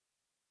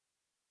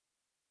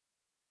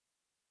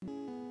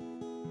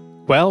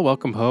Well,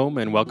 welcome home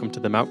and welcome to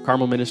the Mount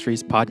Carmel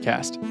Ministries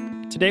podcast.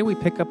 Today we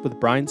pick up with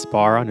Brian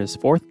Spar on his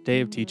fourth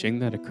day of teaching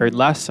that occurred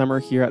last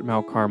summer here at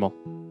Mount Carmel.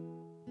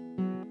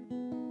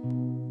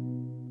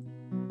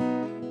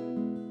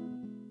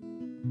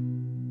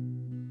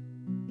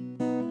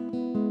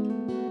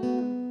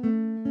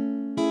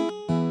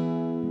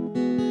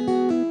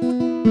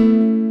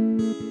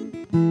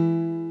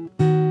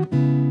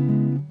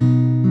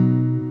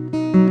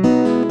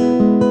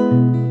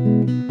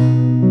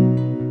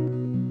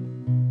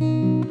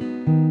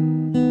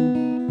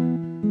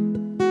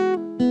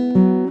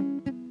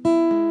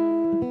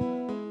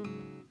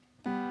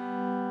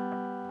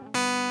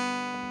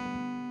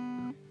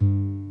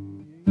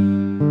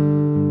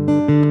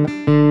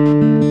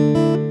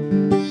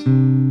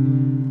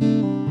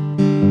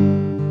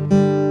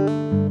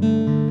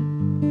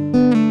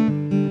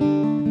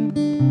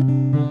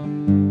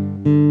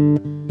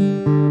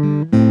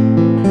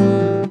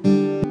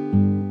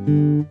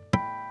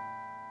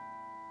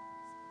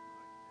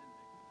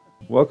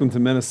 Welcome to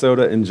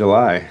Minnesota in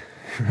July,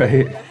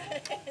 right?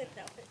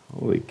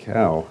 Holy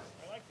cow.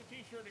 I like the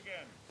t-shirt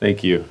again.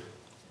 Thank you.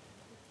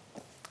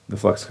 The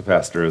flux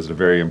capacitor is a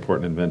very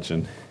important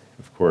invention,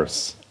 of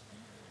course.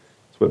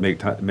 It's what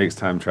makes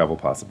time travel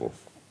possible.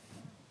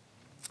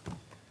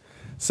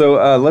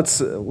 So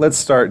let's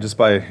start just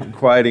by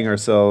quieting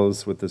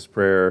ourselves with this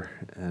prayer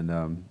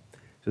and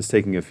just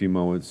taking a few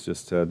moments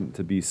just to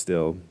be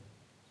still.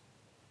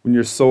 When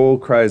your soul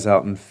cries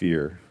out in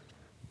fear,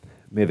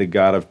 may the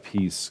God of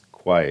peace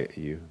quiet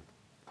you.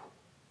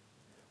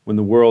 When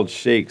the world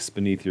shakes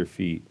beneath your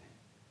feet,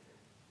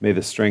 may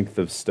the strength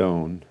of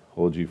stone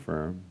hold you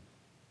firm.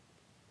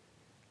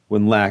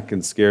 When lack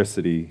and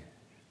scarcity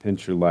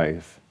pinch your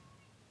life,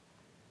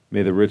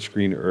 may the rich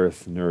green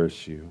earth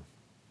nourish you.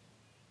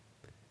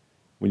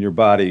 When your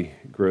body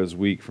grows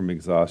weak from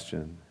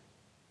exhaustion,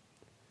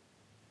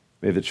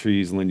 may the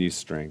trees lend you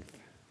strength.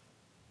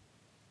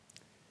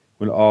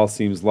 When all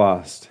seems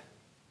lost,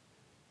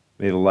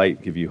 may the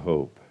light give you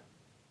hope.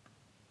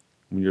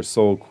 When your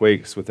soul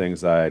quakes with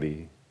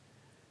anxiety,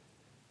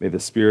 may the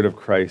Spirit of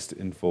Christ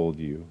enfold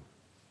you,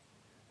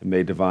 and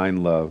may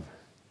divine love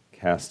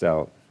cast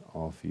out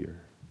all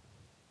fear.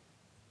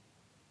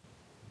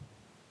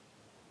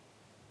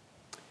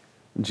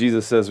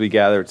 Jesus, as we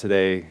gather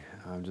today,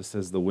 just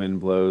as the wind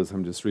blows,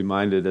 I'm just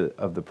reminded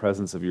of the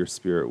presence of your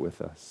Spirit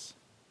with us.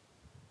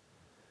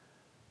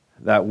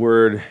 That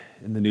word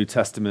in the New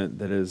Testament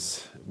that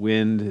is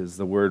wind is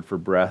the word for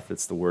breath,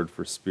 it's the word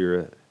for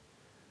spirit.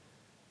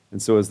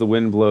 And so as the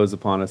wind blows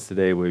upon us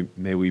today,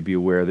 may we be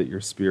aware that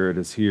your Spirit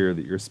is here,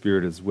 that your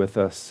Spirit is with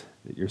us,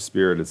 that your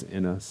Spirit is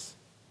in us.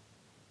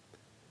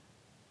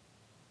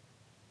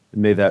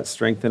 And may that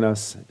strengthen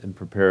us and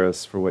prepare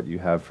us for what you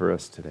have for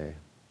us today.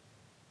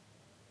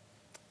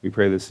 We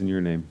pray this in your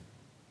name.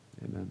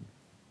 Amen.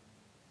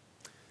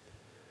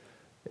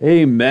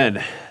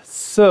 Amen.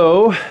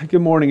 So, good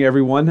morning,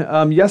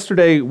 everyone.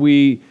 Yesterday,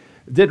 we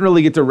didn't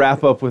really get to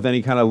wrap up with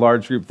any kind of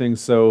large group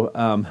things, so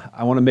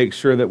I want to make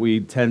sure that we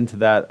tend to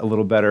that a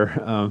little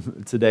better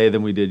today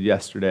than we did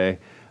yesterday.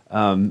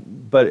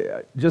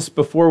 But just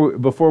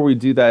before we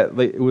do that,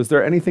 was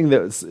there anything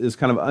that is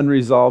kind of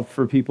unresolved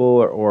for people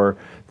or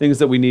things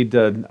that we need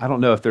to, I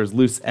don't know if there's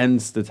loose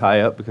ends to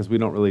tie up because we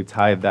don't really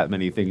tie that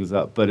many things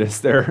up, but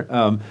is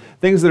there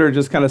things that are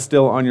just kind of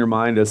still on your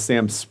mind as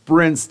Sam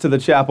sprints to the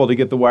chapel to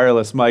get the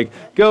wireless mic?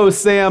 Go,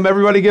 Sam!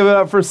 Everybody give it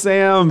up for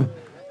Sam,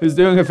 who's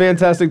doing a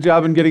fantastic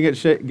job in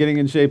getting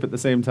in shape at the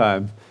same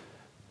time.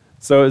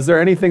 So is there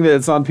anything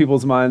that's on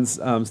people's minds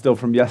still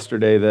from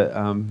yesterday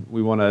that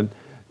we want to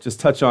just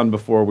touch on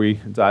before we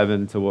dive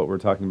into what we're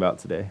talking about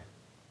today?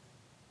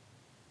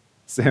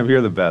 Sam,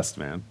 you're the best,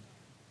 man.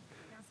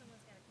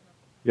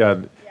 Yeah.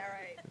 Yeah,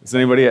 right. Does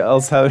anybody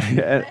else have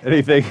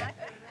anything? No,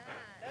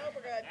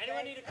 we're good.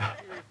 Anyone need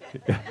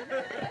a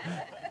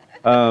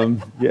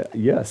coffee? Yeah.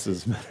 Yes.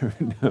 As a matter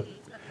of, no.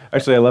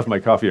 Actually, I left my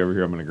coffee over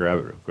here. I'm going to grab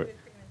it real quick.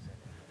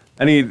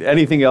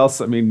 Anything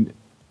else? I mean,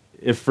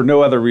 if for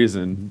no other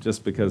reason,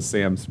 just because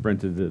Sam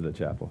sprinted to the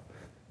chapel.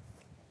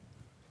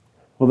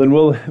 Well, then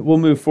we'll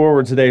move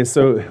forward today.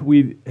 So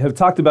we have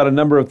talked about a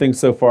number of things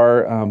so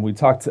far. We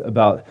talked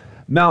about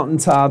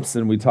mountaintops,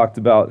 and we talked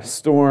about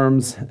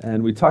storms,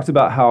 and we talked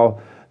about how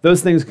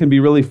those things can be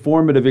really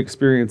formative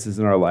experiences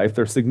in our life.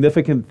 They're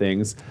significant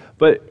things,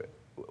 but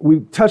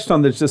we touched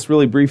on this just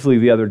really briefly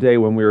the other day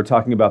when we were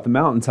talking about the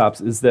mountaintops,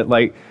 is that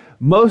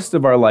most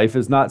of our life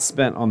is not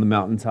spent on the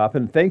mountaintop,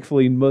 and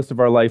thankfully most of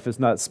our life is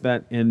not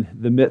spent in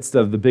the midst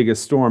of the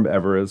biggest storm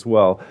ever as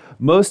well.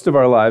 Most of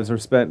our lives are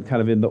spent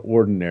kind of in the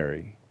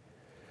ordinary.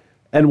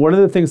 And one of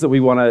the things that we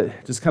want to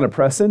just kind of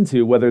press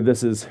into, whether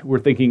this is we're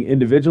thinking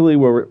individually,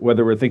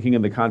 whether we're thinking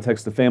in the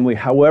context of family,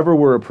 however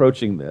we're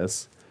approaching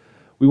this,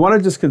 we want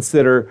to just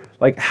consider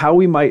how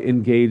we might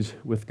engage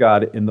with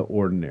God in the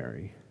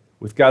ordinary,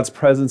 with God's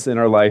presence in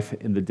our life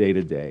in the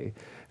day-to-day.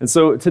 And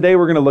so today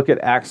we're going to look at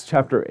Acts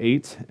chapter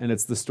 8, and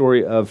it's the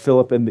story of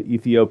Philip and the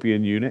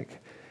Ethiopian eunuch.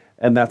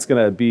 And that's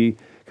going to be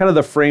kind of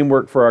the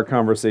framework for our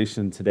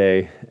conversation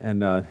today.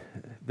 And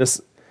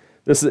this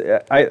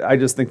I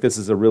just think this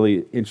is a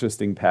really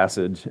interesting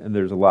passage, and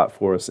there's a lot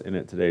for us in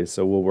it today,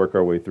 so we'll work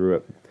our way through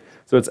it.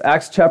 So it's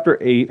Acts chapter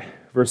 8,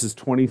 verses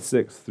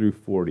 26 through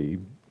 40.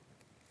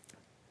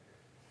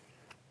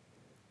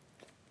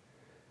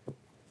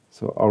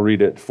 So I'll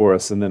read it for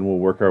us, and then we'll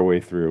work our way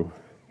through.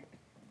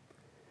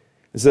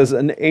 It says,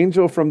 "An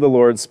angel from the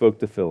Lord spoke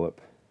to Philip.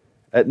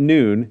 At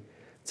noon,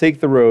 take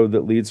the road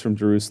that leads from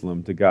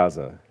Jerusalem to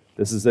Gaza.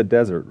 This is a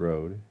desert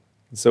road."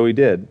 And so he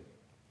did.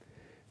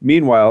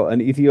 Meanwhile,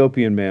 an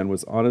Ethiopian man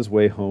was on his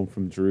way home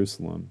from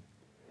Jerusalem,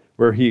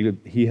 where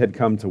he had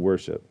come to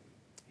worship.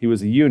 He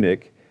was a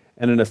eunuch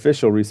and an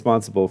official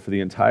responsible for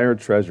the entire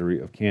treasury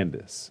of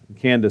Candace.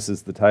 Candace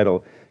is the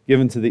title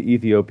given to the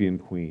Ethiopian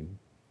queen.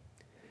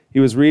 He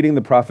was reading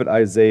the prophet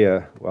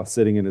Isaiah while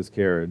sitting in his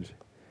carriage,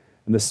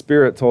 and the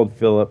Spirit told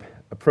Philip,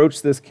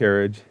 "Approach this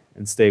carriage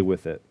and stay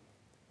with it."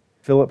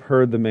 Philip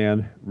heard the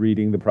man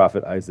reading the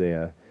prophet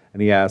Isaiah,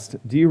 and he asked,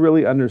 "Do you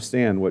really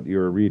understand what you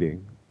are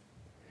reading?"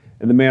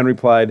 And the man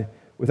replied,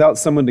 "Without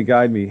someone to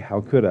guide me, how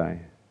could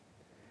I?"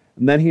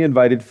 And then he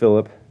invited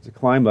Philip to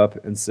climb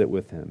up and sit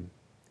with him.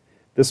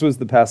 This was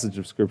the passage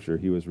of Scripture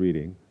he was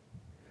reading.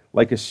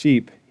 "Like a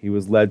sheep, he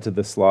was led to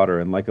the slaughter,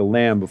 and like a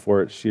lamb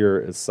before its shearer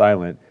is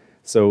silent,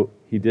 so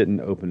he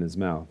didn't open his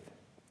mouth.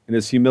 In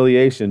his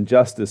humiliation,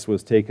 justice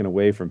was taken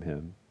away from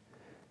him.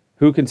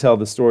 Who can tell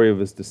the story of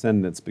his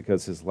descendants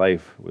because his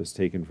life was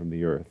taken from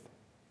the earth?"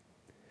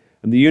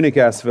 And the eunuch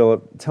asked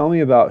Philip, "Tell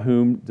me, about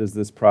whom does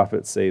this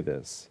prophet say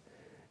this?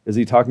 Is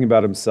he talking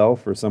about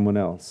himself or someone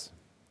else?"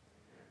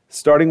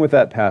 Starting with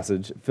that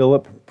passage,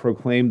 Philip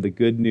proclaimed the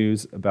good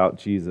news about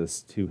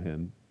Jesus to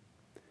him.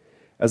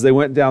 As they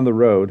went down the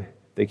road,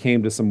 they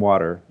came to some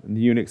water, and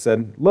the eunuch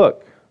said,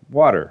 "Look,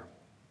 water."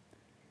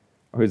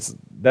 It's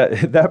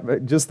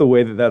that just the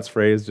way that that's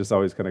phrased just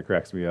always kind of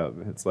cracks me up.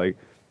 It's like,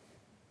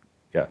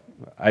 yeah,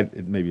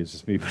 maybe it's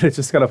just me, but it's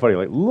just kind of funny.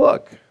 Like,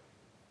 look,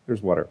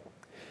 there's water.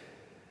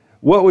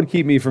 What would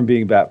keep me from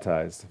being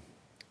baptized?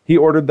 He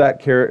ordered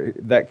that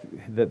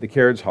the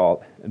carriage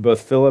halt, and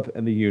both Philip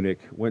and the eunuch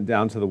went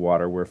down to the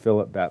water where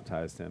Philip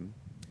baptized him.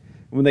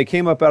 When they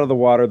came up out of the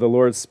water, the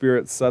Lord's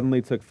Spirit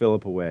suddenly took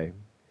Philip away,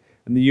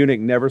 and the eunuch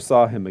never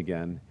saw him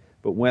again,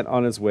 but went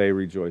on his way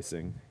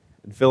rejoicing.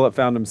 And Philip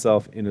found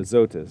himself in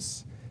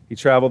Azotus. He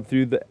traveled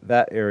through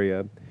that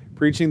area,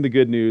 preaching the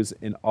good news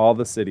in all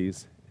the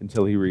cities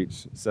until he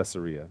reached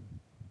Caesarea.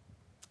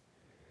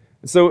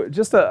 So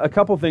just a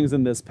couple things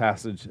in this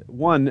passage.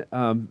 One,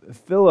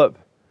 Philip,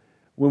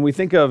 when we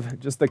think of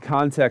just the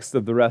context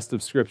of the rest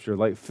of Scripture,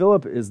 like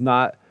Philip is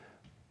not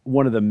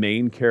one of the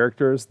main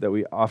characters that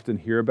we often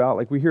hear about.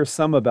 Like we hear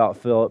some about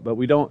Philip, but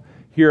we don't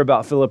hear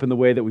about Philip in the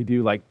way that we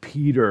do like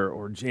Peter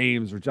or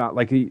James or John.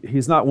 Like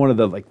he's not one of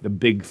the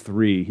big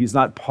three. He's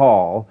not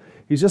Paul.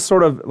 He's just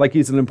sort of like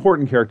he's an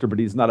important character, but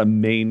he's not a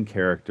main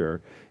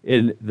character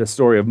in the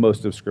story of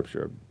most of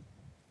Scripture.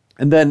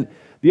 And then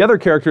the other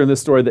character in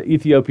this story, the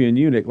Ethiopian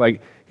eunuch,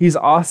 like he's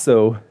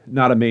also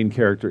not a main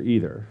character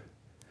either.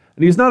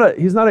 And he's not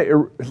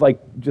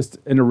just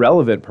an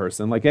irrelevant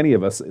person like any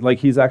of us. Like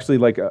he's actually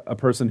like a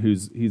person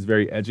he's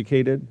very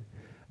educated.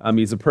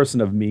 He's a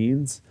person of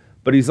means,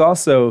 but he's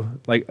also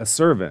like a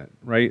servant,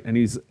 right? And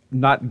he's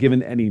not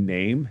given any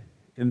name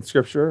in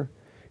Scripture.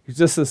 He's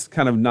just this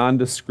kind of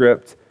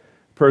nondescript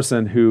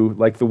person who,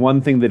 like, the one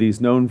thing that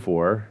he's known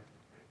for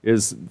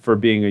is for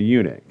being a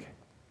eunuch.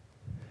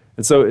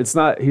 And so he's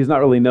not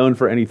really known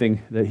for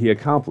anything that he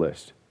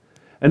accomplished.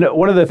 And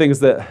one of the things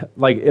that,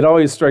 like, it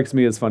always strikes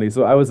me as funny.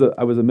 So I was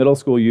a middle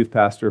school youth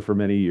pastor for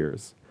many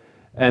years.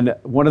 And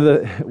one of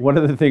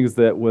the things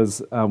that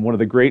was one of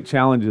the great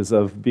challenges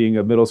of being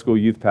a middle school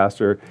youth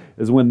pastor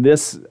is when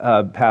this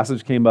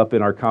passage came up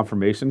in our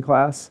confirmation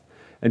class,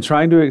 and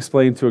trying to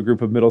explain to a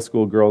group of middle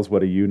school girls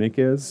what a eunuch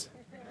is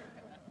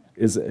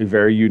a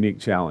very unique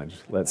challenge,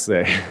 let's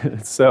say.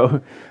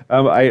 So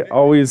I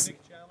always,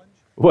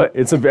 what,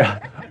 it's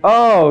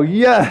oh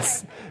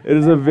yes, it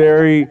is a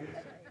very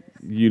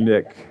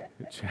unique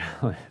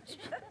challenge.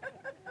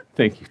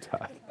 Thank you,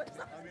 Todd.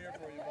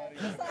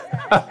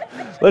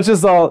 Let's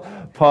just all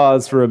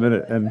pause for a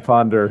minute and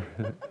ponder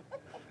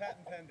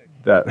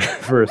that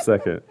for a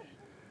second.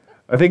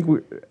 I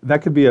think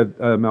that could be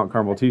a Mount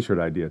Carmel t-shirt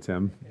idea,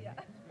 Tim.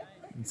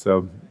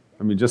 So,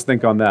 I mean, just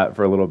think on that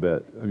for a little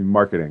bit. I mean,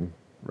 marketing,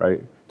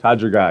 right?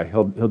 Todd's your guy.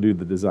 He'll do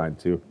the design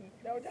too.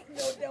 No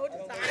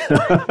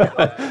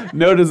design.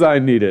 No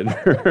design needed.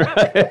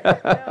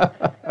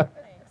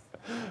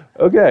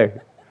 Okay,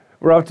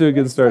 we're off to a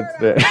good start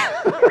today.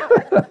 That's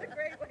a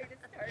great way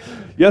to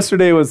start.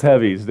 Yesterday was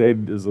heavy. Today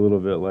is a little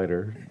bit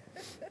lighter.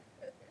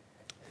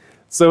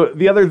 So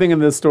the other thing in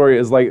this story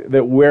is like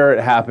that where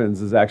it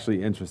happens is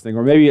actually interesting,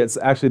 or maybe it's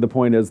actually the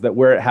point is that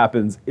where it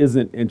happens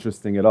isn't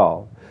interesting at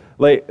all.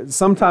 Like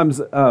sometimes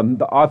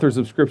the authors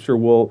of Scripture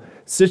will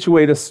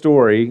situate a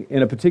story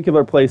in a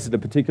particular place at a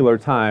particular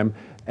time,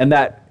 and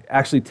that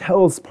actually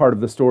tells part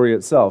of the story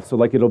itself. So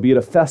like it'll be at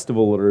a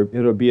festival, or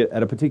it'll be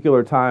at a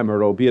particular time, or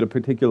it'll be at a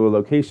particular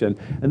location,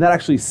 and that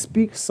actually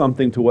speaks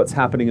something to what's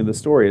happening in the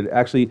story. It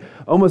actually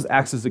almost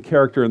acts as a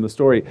character in the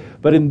story.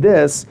 But in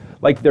this,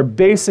 like they're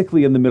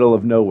basically in the middle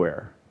of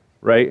nowhere,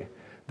 right?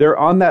 They're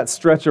on that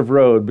stretch of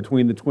road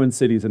between the Twin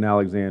Cities and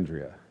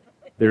Alexandria.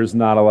 There's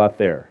not a lot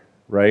there,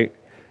 right?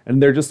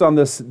 And they're just on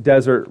this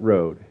desert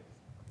road.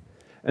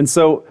 And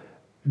so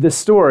this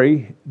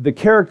story, the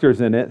characters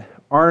in it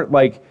aren't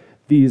like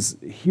these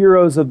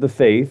heroes of the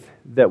faith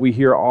that we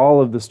hear all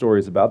of the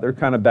stories about. They're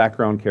kind of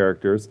background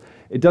characters.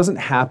 It doesn't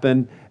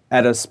happen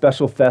at a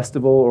special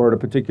festival or at a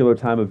particular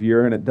time of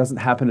year, and it doesn't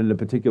happen in a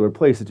particular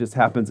place. It just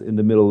happens in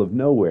the middle of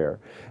nowhere.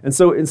 And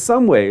so in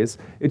some ways,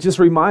 it just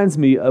reminds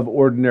me of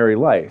ordinary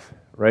life,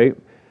 right?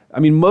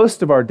 I mean,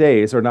 most of our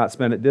days are not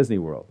spent at Disney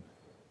World.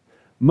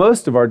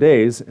 Most of our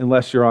days,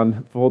 unless you're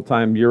on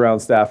full-time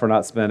year-round staff, are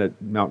not spent at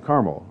Mount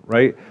Carmel,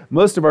 right?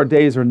 Most of our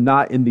days are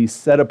not in these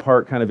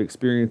set-apart kind of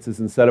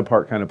experiences and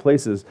set-apart kind of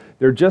places.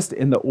 They're just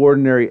in the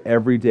ordinary,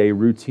 everyday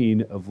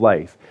routine of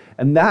life.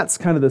 And that's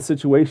kind of the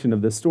situation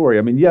of this story.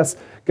 I mean, yes,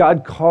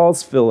 God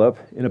calls Philip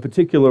in a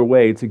particular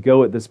way to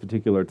go at this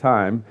particular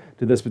time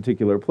to this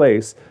particular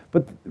place,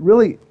 but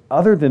really,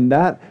 other than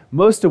that,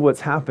 most of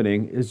what's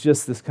happening is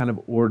just this kind of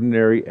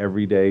ordinary,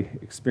 everyday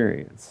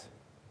experience.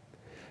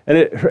 And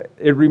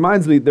it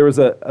reminds me, there was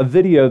a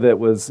video that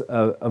was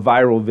a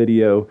viral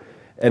video,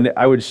 and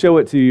I would show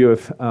it to you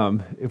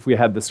if we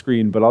had the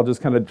screen, but I'll just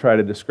kind of try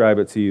to describe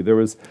it to you.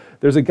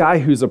 There's a guy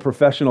who's a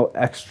professional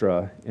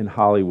extra in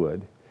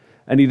Hollywood,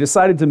 and he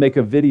decided to make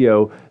a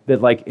video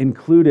that like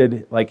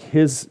included like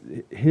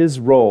his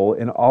role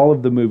in all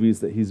of the movies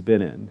that he's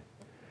been in.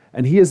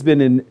 And he has been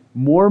in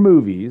more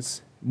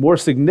movies, more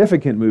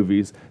significant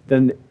movies,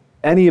 than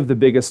any of the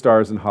biggest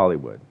stars in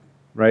Hollywood.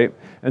 Right?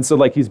 And so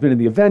like he's been in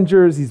the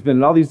Avengers, he's been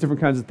in all these different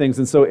kinds of things.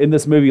 And so in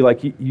this movie,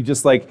 like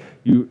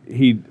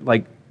he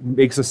like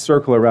makes a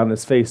circle around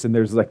his face, and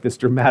there's like this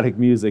dramatic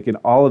music in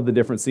all of the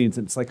different scenes.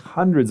 And it's like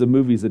hundreds of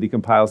movies that he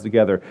compiles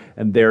together.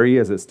 And there he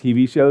is. It's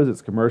TV shows,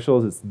 it's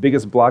commercials, it's the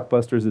biggest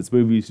blockbusters, it's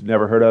movies you've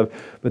never heard of.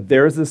 But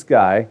there's this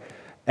guy,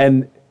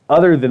 and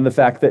other than the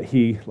fact that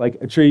he like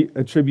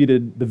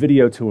attributed the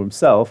video to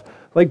himself,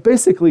 like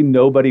basically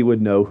nobody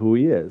would know who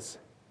he is.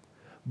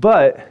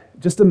 But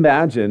just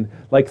imagine,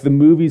 like the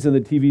movies and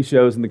the TV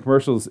shows and the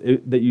commercials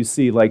that you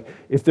see, like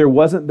if there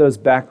wasn't those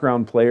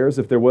background players,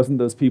 if there wasn't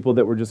those people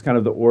that were just kind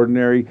of the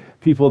ordinary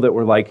people that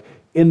were like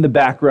in the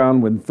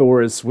background when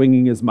Thor is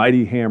swinging his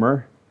mighty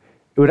hammer,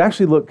 it would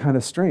actually look kind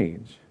of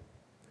strange.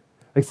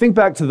 Like think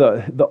back to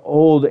the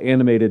old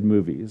animated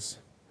movies.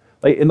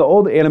 Like in the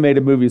old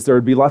animated movies, there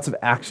would be lots of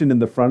action in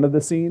the front of the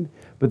scene,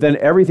 but then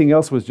everything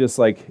else was just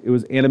like, it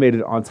was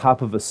animated on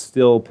top of a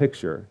still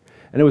picture.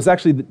 And it was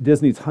actually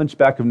Disney's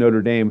Hunchback of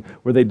Notre Dame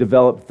where they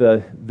developed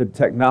the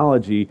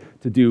technology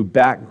to do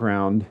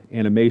background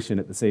animation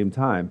at the same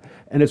time.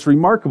 And it's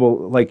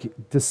remarkable, like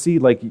to see,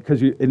 like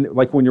because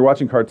like when you're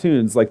watching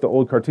cartoons, like the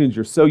old cartoons,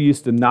 you're so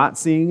used to not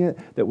seeing it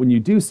that when you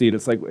do see it,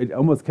 it's like it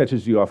almost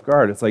catches you off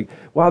guard. It's like,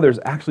 wow, there's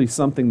actually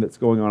something that's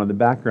going on in the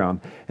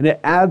background, and it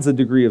adds a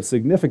degree of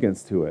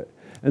significance to it.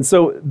 And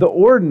so the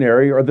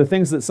ordinary, or the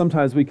things that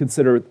sometimes we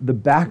consider the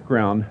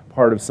background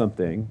part of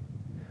something,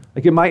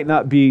 like it might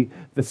not be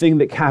the thing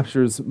that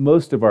captures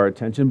most of our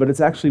attention, but it's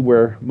actually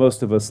where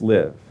most of us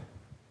live.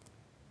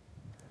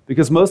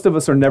 Because most of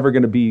us are never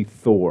going to be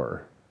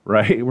Thor,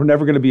 right? We're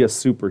never going to be a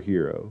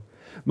superhero.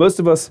 Most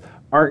of us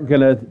aren't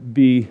going to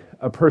be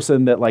a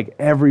person that like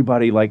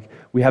everybody, like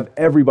we have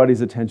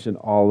everybody's attention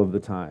all of the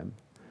time.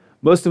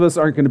 Most of us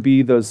aren't going to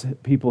be those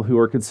people who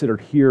are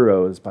considered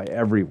heroes by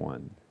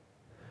everyone.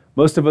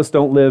 Most of us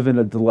don't live in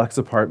a deluxe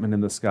apartment in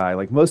the sky.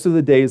 Like most of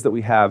the days that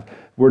we have,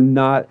 we're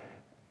not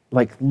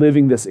like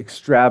living this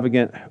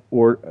extravagant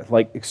or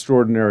like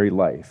extraordinary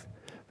life.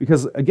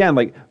 Because again,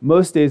 like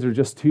most days are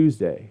just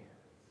Tuesday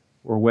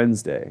or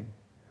Wednesday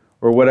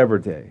or whatever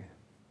day.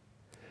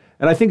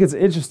 And I think it's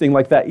interesting,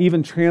 like that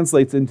even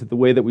translates into the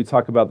way that we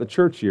talk about the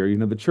church year. You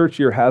know, the church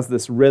year has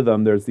this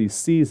rhythm, there's these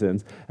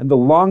seasons, and the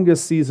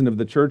longest season of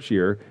the church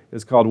year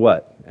is called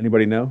what?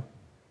 Anybody know?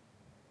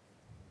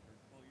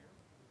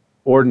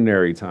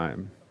 Ordinary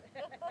time.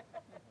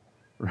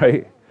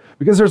 Right?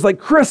 Because there's like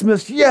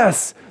Christmas,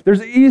 yes,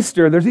 there's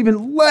Easter, there's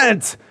even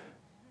Lent,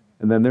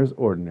 and then there's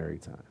ordinary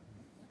time.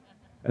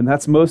 And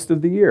that's most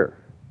of the year.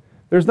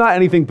 There's not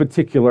anything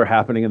particular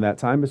happening in that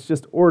time, it's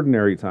just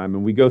ordinary time,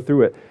 and we go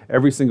through it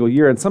every single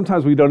year, and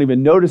sometimes we don't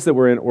even notice that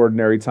we're in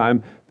ordinary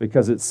time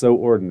because it's so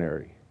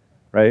ordinary,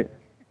 right?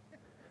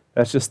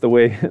 That's just the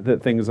way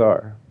that things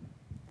are.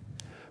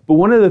 But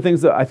one of the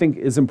things that I think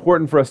is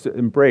important for us to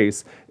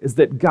embrace is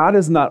that God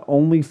is not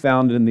only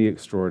found in the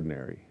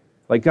extraordinary.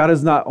 Like God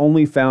is not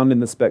only found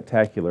in the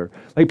spectacular.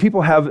 Like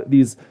people have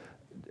these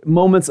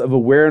moments of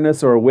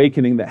awareness or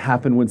awakening that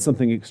happen when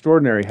something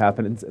extraordinary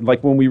happens.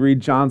 Like when we read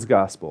John's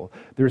gospel,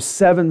 there's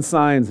 7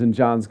 signs in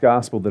John's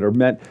gospel that are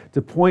meant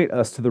to point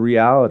us to the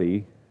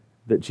reality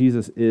that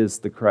Jesus is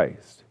the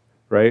Christ,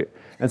 right?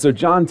 And so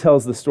John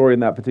tells the story in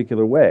that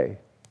particular way.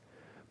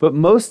 But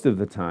most of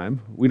the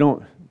time, we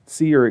don't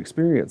see or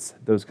experience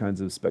those kinds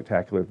of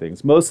spectacular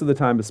things. Most of the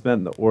time is spent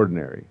in the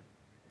ordinary.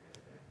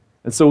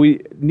 And so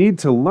we need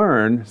to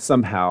learn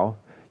somehow,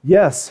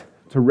 yes,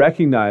 to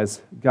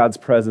recognize God's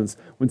presence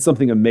when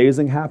something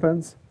amazing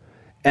happens,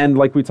 and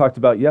like we talked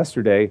about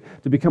yesterday,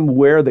 to become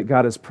aware that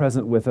God is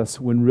present with us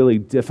when really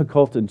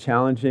difficult and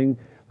challenging,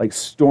 like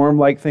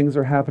storm-like things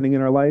are happening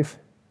in our life.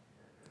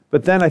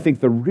 But then I think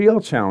the real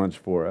challenge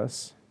for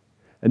us,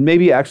 and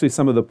maybe actually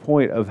some of the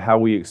point of how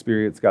we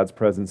experience God's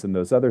presence in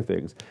those other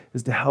things,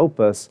 is to help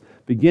us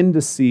begin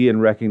to see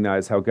and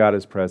recognize how God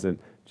is present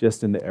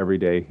just in the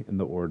everyday, in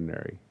the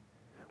ordinary,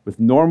 with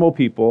normal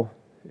people,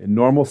 in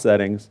normal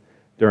settings,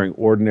 during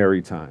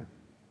ordinary time.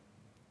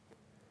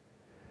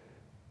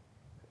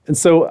 And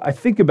so I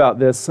think about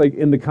this like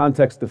in the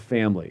context of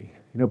family.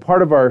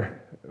 Part of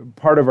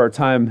our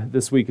time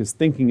this week is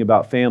thinking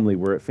about family.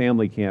 We're at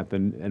family camp,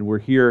 and we're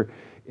here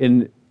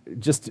in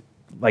just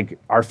like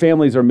our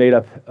families are made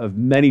up of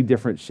many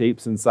different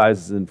shapes and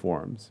sizes and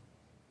forms.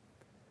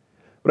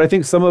 But I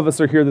think some of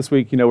us are here this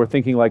week, we're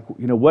thinking like,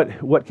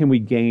 what can we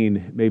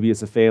gain maybe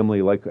as a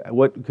family? Like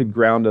what could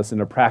ground us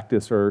in a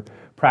practice or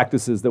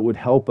practices that would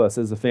help us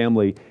as a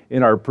family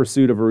in our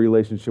pursuit of a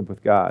relationship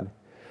with God?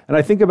 And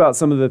I think about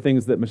some of the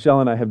things that Michelle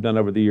and I have done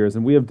over the years,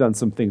 and we have done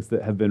some things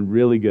that have been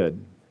really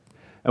good.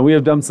 And we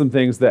have done some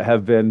things that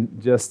have been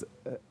just,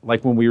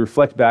 like when we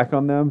reflect back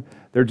on them,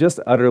 they're just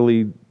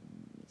utterly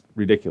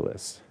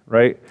ridiculous,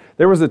 right?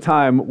 There was a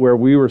time where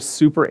we were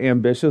super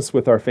ambitious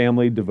with our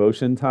family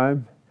devotion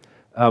time.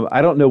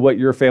 I don't know what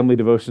your family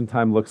devotion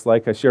time looks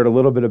like. I shared a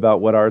little bit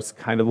about what ours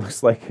kind of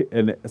looks like,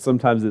 and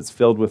sometimes it's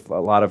filled with a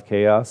lot of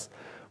chaos.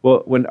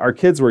 Well, when our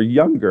kids were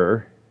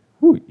younger,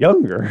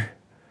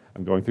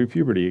 I'm going through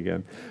puberty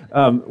again.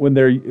 When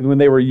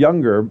they were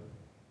younger,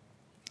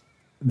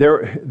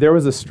 there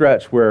was a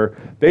stretch where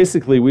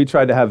basically we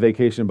tried to have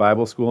vacation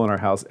Bible school in our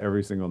house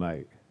every single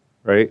night,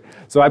 right?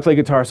 So I play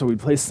guitar, so we'd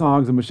play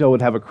songs, and Michelle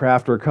would have a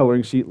craft or a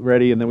coloring sheet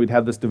ready, and then we'd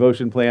have this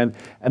devotion plan.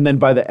 And then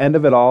by the end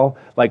of it all,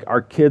 like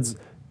our kids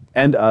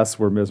and us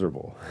were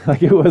miserable.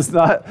 Like it was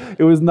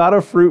not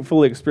a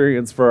fruitful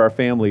experience for our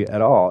family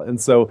at all.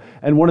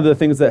 And one of the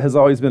things that has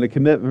always been a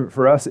commitment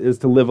for us is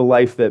to live a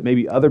life that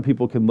maybe other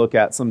people can look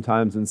at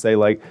sometimes and say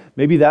like,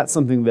 maybe that's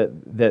something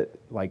that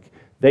like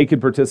they could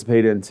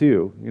participate in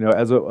too,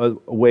 as a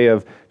way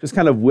of just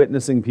kind of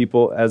witnessing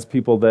people as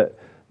people that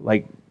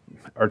like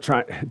are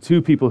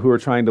two people who are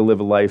trying to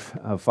live a life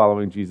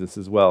following Jesus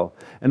as well.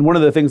 And one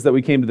of the things that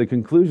we came to the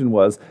conclusion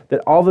was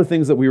that all the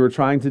things that we were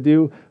trying to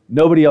do,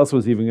 nobody else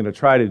was even going to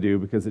try to do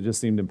because it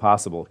just seemed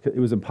impossible. It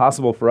was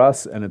impossible for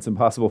us, and it's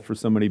impossible for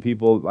so many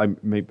people. I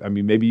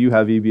mean, maybe you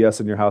have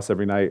EBS in your house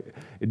every night.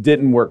 It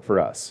didn't work for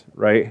us,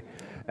 right?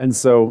 And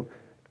so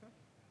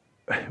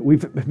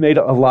we've made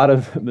a lot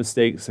of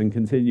mistakes and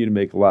continue to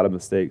make a lot of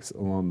mistakes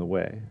along the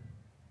way.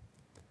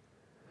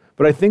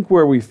 But I think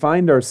where we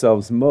find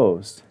ourselves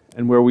most,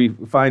 and where we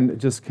find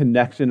just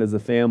connection as a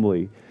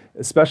family,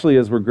 especially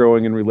as we're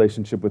growing in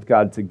relationship with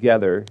God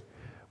together,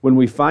 when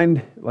we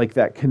find like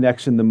that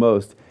connection the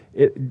most,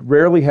 it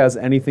rarely has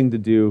anything to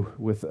do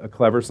with a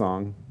clever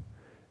song.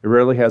 It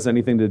rarely has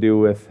anything to do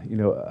with,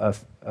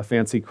 a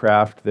fancy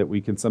craft that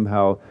we can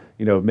somehow,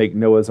 make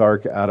Noah's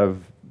Ark out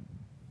of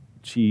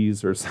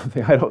cheese or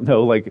something. I don't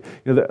know. Like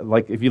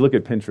if you look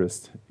at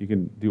Pinterest, you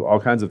can do all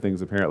kinds of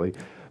things apparently,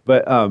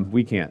 but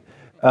we can't.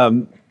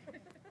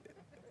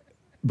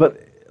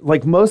 But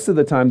like most of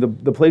the time,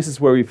 the places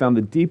where we found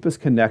the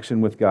deepest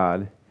connection with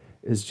God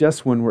is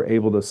just when we're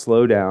able to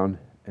slow down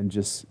and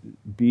just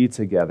be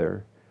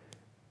together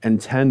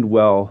and tend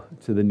well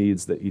to the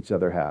needs that each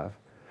other have.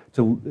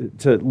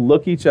 To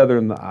look each other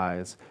in the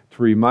eyes,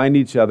 to remind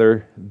each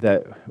other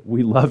that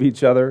we love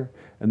each other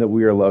and that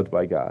we are loved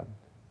by God.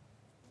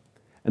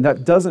 And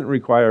that doesn't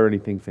require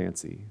anything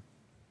fancy.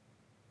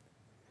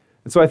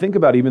 And so I think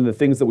about even the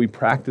things that we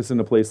practice in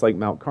a place like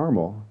Mount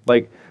Carmel.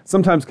 Like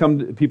sometimes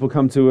people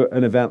come to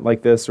an event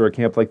like this or a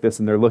camp like this,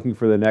 and they're looking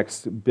for the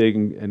next big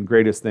and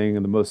greatest thing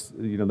and the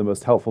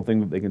most helpful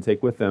thing that they can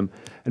take with them.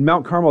 And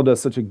Mount Carmel does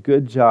such a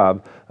good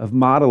job of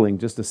modeling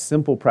just a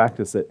simple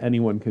practice that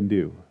anyone can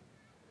do.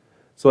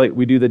 So like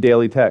we do the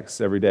daily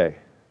texts every day,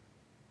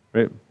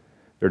 right?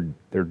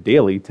 They're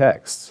daily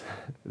texts.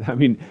 I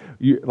mean,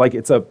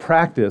 it's a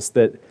practice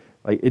that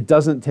like it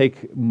doesn't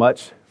take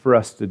much for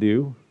us to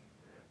do,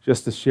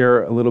 just to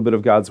share a little bit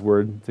of God's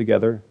word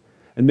together.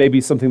 And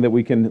maybe something that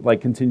we can like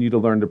continue to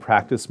learn to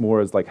practice more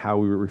is like how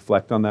we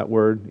reflect on that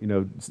word,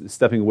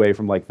 stepping away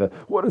from like the,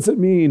 what does it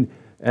mean?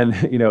 And,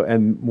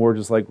 and more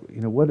just like,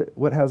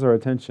 what has our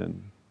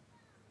attention?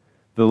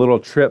 The little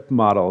trip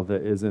model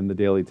that is in the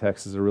daily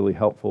text is a really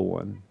helpful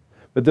one.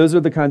 But those are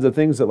the kinds of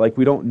things that like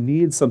we don't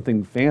need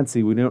something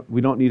fancy. We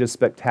don't need a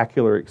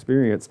spectacular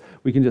experience.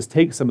 We can just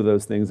take some of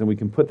those things and we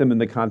can put them in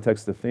the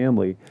context of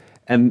family.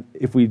 And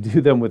if we do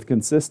them with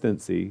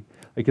consistency,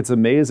 like it's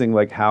amazing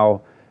like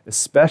how,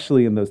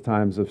 especially in those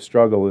times of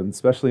struggle and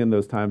especially in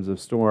those times of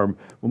storm,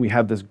 when we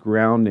have this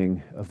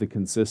grounding of the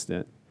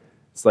consistent,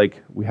 it's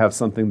like we have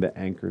something that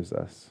anchors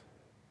us.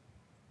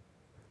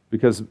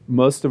 because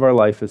most of our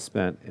life is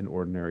spent in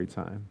ordinary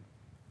time.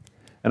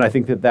 And I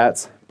think that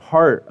that's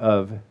part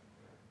of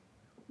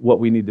what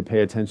we need to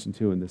pay attention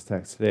to in this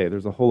text today.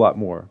 There's a whole lot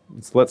more.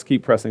 So let's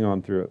keep pressing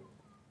on through it.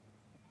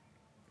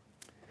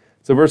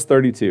 So verse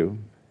 32.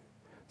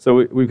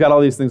 So we've got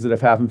all these things that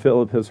have happened.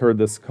 Philip has heard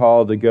this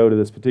call to go to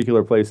this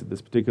particular place at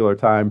this particular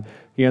time.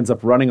 He ends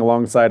up running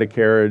alongside a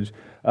carriage.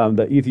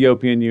 The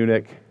Ethiopian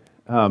eunuch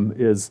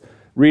is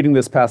reading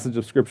this passage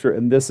of Scripture,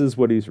 and this is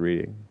what he's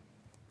reading.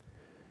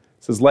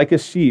 It says, like a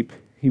sheep,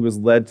 he was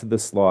led to the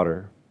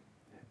slaughter,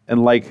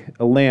 and like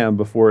a lamb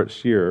before its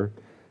shearer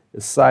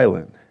is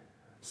silent,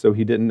 so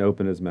he didn't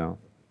open his mouth.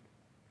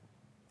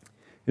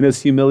 In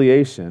his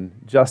humiliation,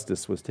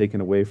 justice was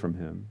taken away from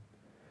him.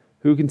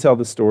 Who can tell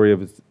the story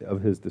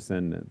of his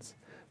descendants?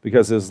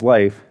 Because his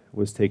life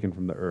was taken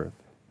from the earth.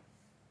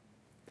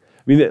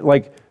 I mean,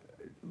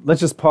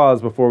 let's just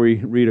pause before we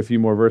read a few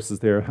more verses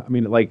there. I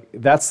mean,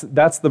 that's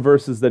the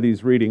verses that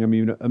he's reading. I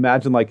mean,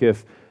 imagine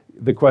if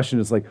the question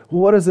is well,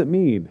 what does it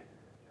mean?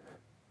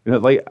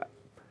 On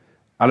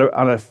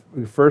a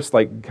first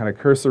kind of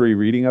cursory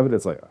reading of it,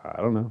 it's I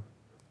don't know.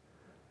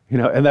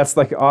 And that's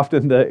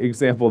often the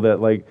example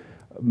that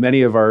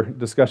many of our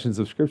discussions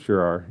of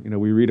Scripture are.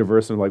 We read a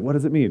verse and we're what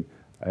does it mean?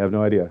 I have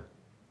no idea.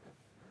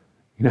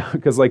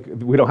 Because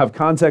we don't have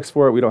context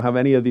for it, we don't have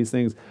any of these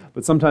things,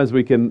 but sometimes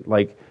we can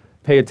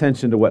pay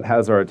attention to what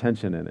has our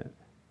attention in it.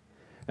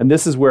 And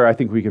this is where I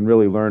think we can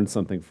really learn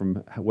something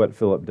from what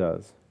Philip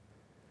does.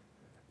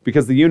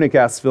 Because the eunuch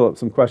asks Philip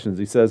some questions.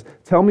 He says,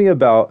 tell me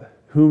about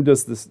whom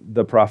does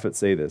the prophet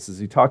say this? Is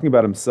he talking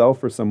about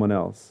himself or someone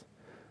else?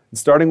 And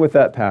starting with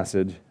that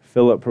passage,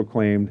 Philip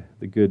proclaimed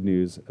the good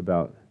news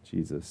about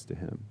Jesus to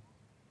him.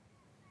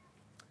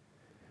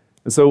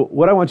 And so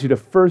what I want you to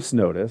first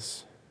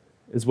notice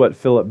is what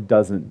Philip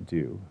doesn't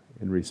do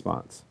in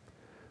response.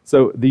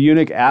 So the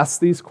eunuch asks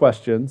these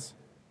questions,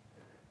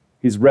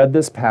 he's read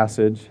this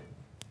passage,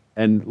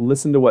 and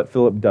listen to what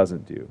Philip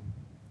doesn't do.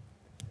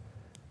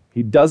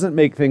 He doesn't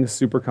make things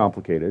super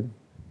complicated.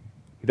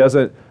 He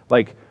doesn't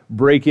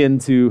break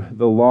into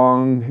the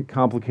long,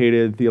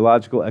 complicated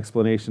theological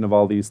explanation of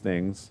all these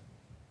things.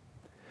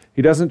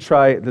 He doesn't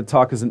try to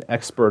talk as an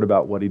expert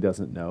about what he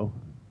doesn't know.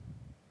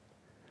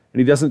 And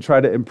he doesn't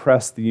try to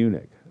impress the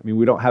eunuch. I mean,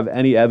 we don't have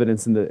any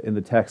evidence in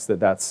the text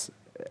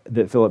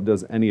that Philip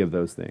does any of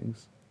those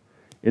things.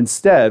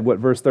 Instead, what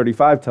verse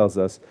 35 tells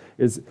us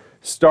is,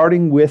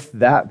 starting with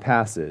that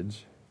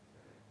passage,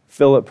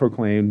 Philip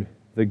proclaimed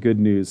the good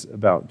news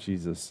about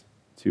Jesus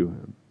to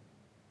him.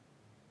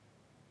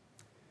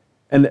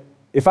 And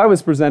if I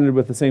was presented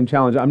with the same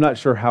challenge, I'm not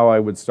sure how I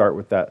would start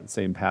with that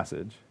same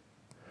passage.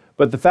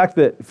 But the fact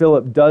that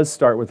Philip does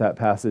start with that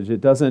passage, it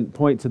doesn't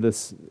point to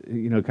this,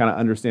 kind of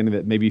understanding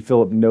that maybe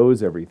Philip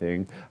knows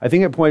everything. I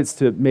think it points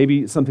to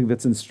maybe something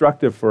that's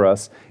instructive for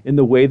us in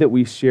the way that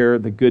we share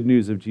the good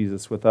news of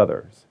Jesus with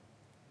others.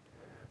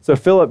 So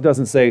Philip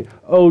doesn't say,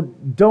 oh,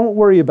 don't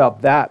worry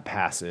about that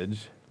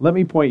passage. Let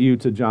me point you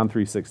to John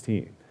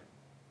 3:16.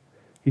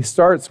 He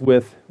starts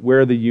with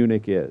where the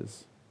eunuch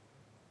is.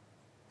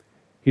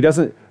 He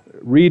doesn't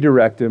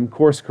redirect him,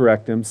 course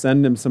correct him,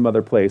 send him some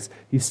other place.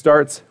 He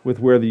starts with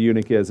where the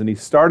eunuch is, and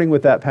he's starting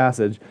with that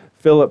passage.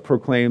 Philip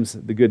proclaims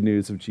the good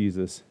news of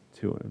Jesus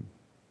to him.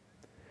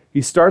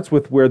 He starts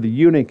with where the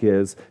eunuch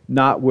is,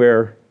 not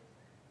where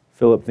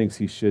Philip thinks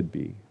he should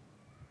be.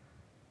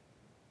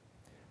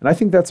 And I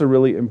think that's a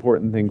really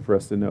important thing for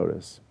us to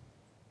notice.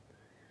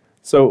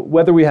 So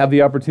whether we have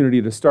the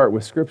opportunity to start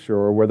with Scripture,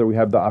 or whether we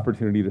have the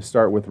opportunity to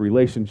start with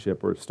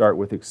relationship or start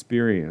with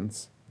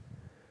experience,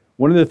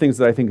 one of the things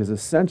that I think is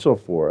essential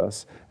for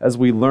us as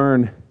we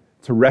learn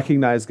to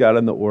recognize God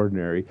in the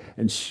ordinary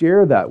and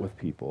share that with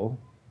people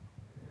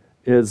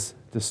is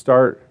to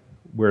start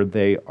where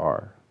they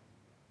are.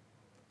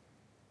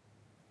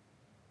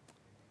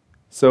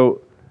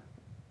 So,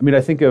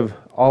 I think of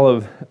all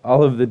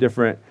of the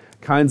different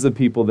kinds of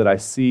people that I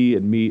see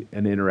and meet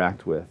and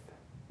interact with.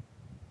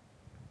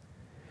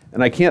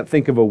 And I can't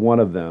think of a one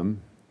of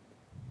them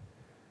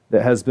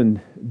that has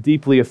been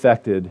deeply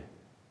affected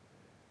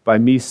by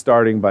me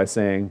starting by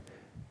saying,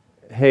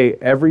 hey,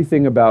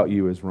 everything about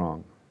you is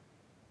wrong.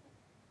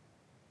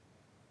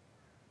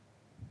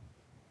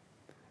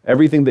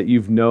 Everything that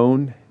you've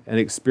known and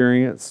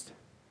experienced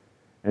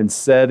and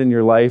said in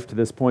your life to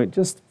this point,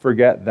 just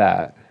forget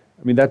that.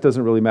 That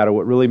doesn't really matter.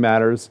 What really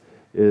matters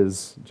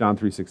is John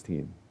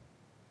 3:16.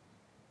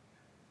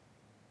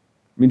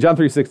 John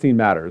 3:16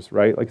 matters,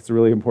 right? It's a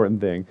really important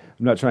thing.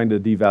 I'm not trying to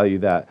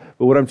devalue that.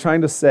 But what I'm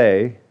trying to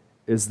say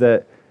is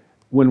that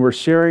when we're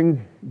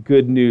sharing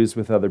good news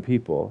with other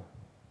people,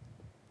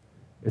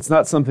 it's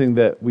not something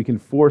that we can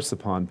force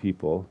upon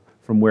people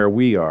from where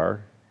we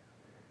are.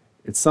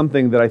 It's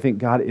something that I think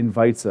God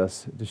invites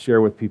us to share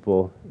with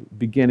people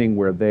beginning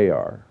where they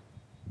are.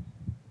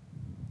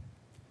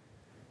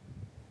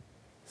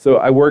 So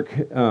I work,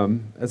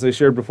 as I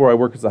shared before, I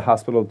work as a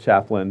hospital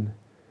chaplain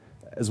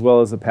as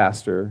well as a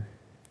pastor.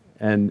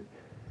 And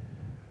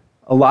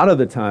a lot of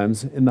the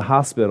times in the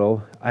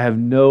hospital, I have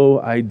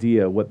no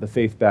idea what the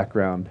faith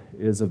background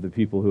is of the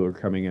people who are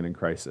coming in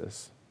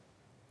crisis.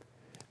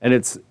 And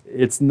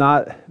it's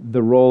not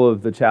the role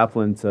of the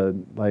chaplain to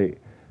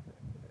like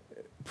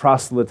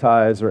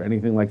proselytize or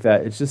anything like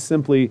that. It's just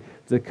simply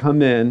to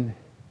come in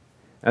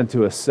and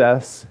to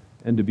assess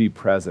and to be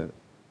present.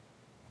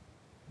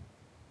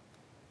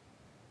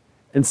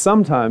 And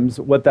sometimes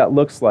what that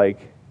looks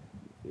like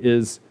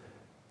is,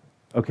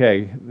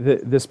 okay,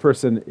 this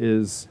person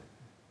is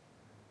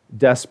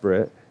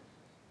desperate,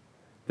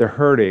 they're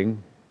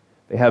hurting,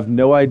 they have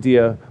no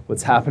idea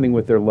what's happening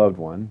with their loved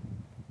one.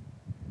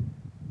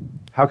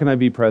 How can I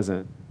be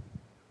present?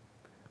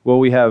 Well,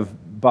 we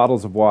have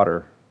bottles of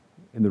water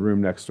in the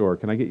room next door.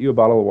 Can I get you a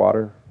bottle of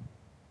water?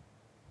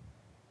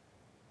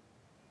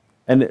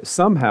 And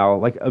somehow,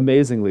 like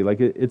amazingly, like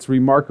it's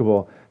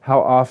remarkable how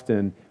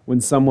often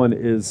when someone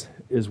is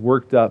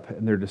worked up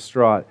and they're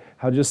distraught,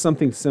 how just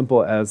something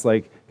simple as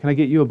like, can I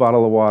get you a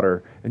bottle of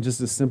water? And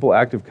just a simple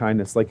act of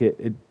kindness, like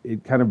it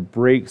kind of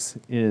breaks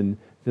into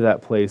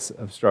that place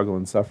of struggle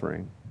and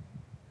suffering.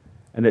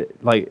 And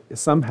it like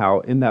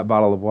somehow in that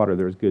bottle of water,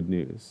 there's good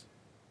news,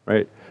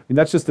 right? I mean,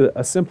 that's just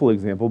a simple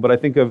example, but I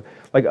think of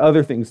like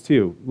other things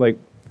too. Like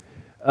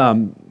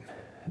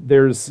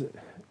there's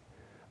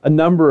a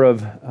number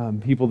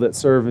of people that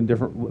serve in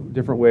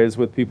different ways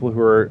with people who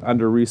are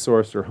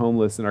under-resourced or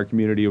homeless in our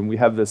community. And we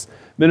have this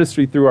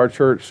ministry through our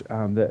church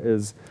that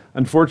is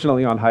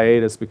unfortunately on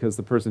hiatus because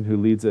the person who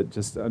leads it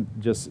just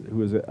who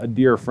was a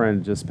dear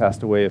friend just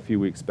passed away a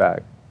few weeks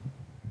back.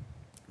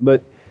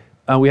 But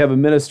we have a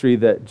ministry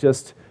that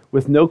just,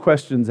 with no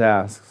questions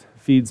asked,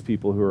 feeds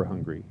people who are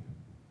hungry.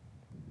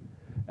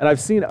 And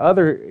I've seen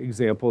other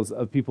examples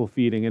of people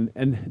feeding,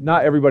 and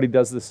not everybody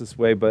does this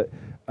way, but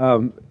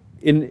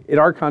in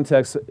our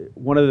context,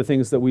 one of the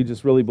things that we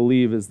just really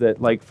believe is that,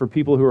 like, for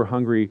people who are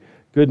hungry,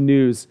 good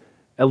news,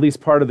 at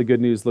least part of the good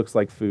news looks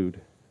like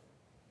food.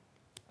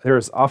 There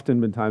has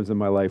often been times in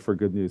my life where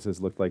good news has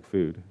looked like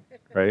food,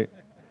 right?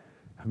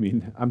 I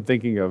mean, I'm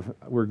thinking of,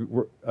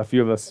 we're a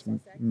few of us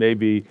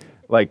maybe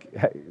like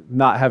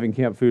not having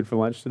camp food for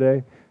lunch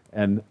today.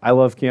 And I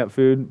love camp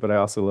food, but I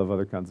also love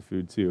other kinds of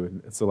food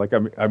too. And so like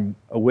I'm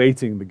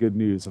awaiting the good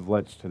news of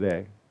lunch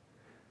today.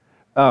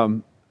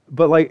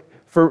 But like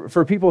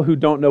for people who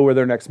don't know where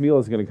their next meal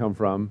is going to come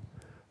from,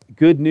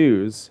 good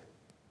news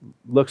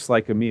looks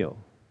like a meal.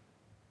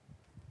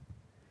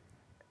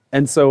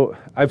 And so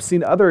I've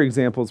seen other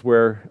examples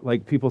where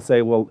like people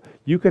say, well,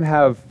 you can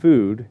have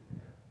food,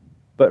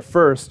 but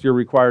first you're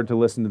required to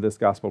listen to this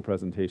gospel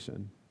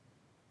presentation.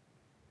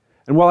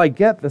 And while I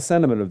get the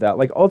sentiment of that,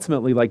 like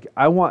ultimately, like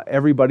I want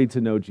everybody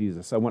to know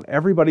Jesus. I want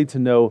everybody to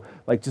know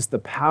like just the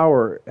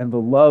power and the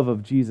love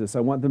of Jesus. I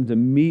want them to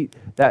meet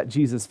that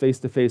Jesus face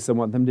to face. I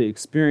want them to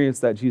experience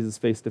that Jesus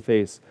face to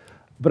face.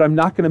 But I'm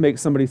not going to make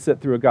somebody sit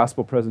through a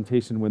gospel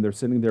presentation when they're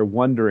sitting there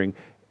wondering,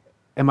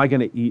 am I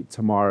going to eat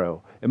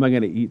tomorrow? Am I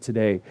going to eat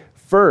today?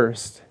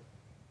 First,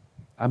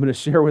 I'm going to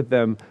share with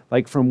them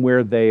like from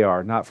where they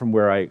are, not from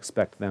where I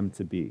expect them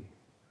to be.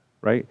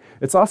 Right?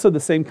 It's also the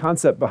same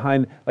concept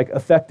behind like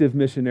effective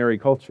missionary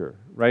culture,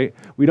 right?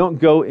 We don't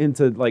go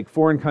into like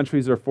foreign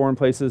countries or foreign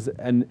places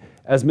and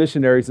as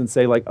missionaries and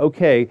say like,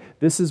 okay,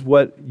 this is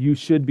what you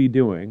should be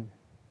doing.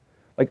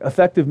 Like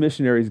effective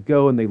missionaries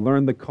go and they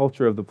learn the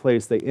culture of the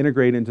place, they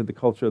integrate into the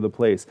culture of the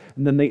place,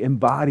 and then they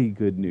embody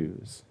good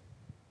news,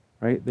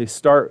 right? They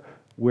start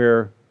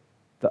where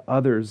the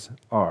others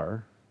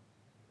are,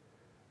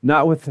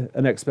 not with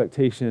an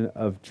expectation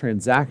of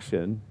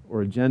transaction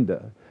or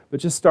agenda, but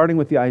just starting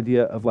with the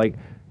idea of like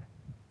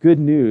good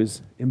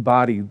news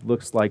embodied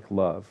looks like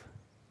love.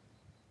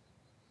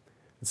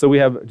 So we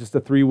have just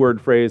a 3-word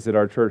phrase at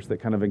our church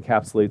that kind of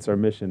encapsulates our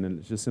mission, and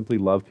it's just simply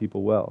love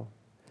people well.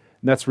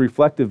 And that's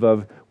reflective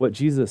of what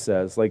Jesus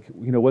says. Like,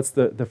 you know, what's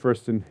the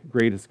first and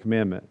greatest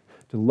commandment?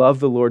 To love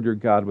the Lord your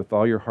God with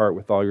all your heart,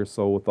 with all your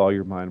soul, with all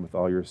your mind, with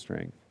all your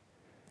strength.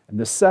 And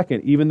the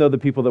second, even though the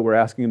people that were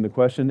asking him the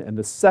question, and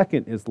the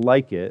second is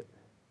like it,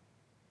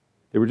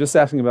 they were just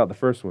asking about the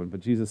first one,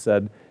 but Jesus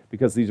said,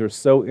 because these are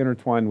so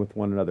intertwined with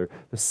one another,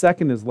 the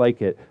second is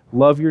like it,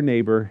 love your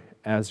neighbor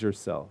as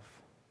yourself.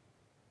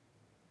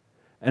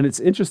 And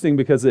it's interesting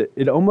because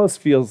it almost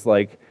feels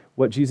like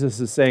what Jesus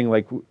is saying,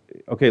 like,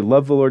 okay,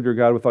 love the Lord your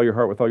God with all your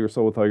heart, with all your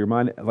soul, with all your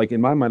mind. Like in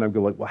my mind, I'm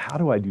going like, well, how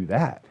do I do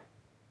that?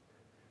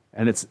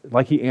 And it's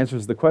like he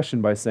answers the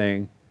question by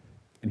saying,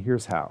 and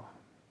here's how.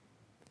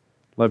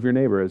 Love your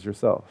neighbor as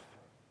yourself.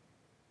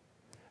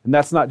 And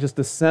that's not just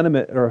a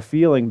sentiment or a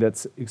feeling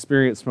that's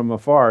experienced from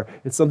afar.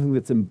 It's something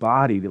that's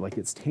embodied, like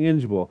it's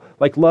tangible.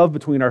 Like love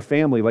between our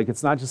family. Like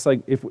it's not just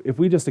like, if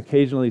we just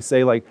occasionally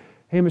say like,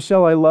 hey,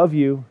 Michelle, I love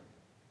you.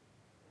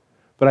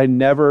 But I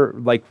never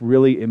like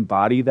really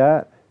embody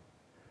that.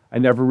 I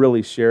never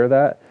really share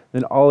that.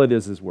 Then all it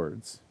is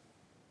words.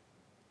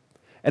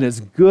 And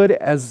as good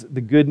as the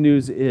good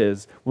news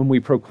is, when we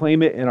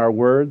proclaim it in our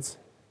words,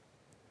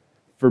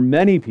 for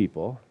many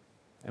people,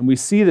 and we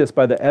see this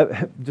by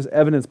just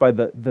evidence by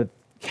the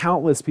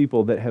countless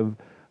people that have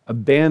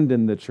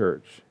abandoned the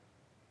church.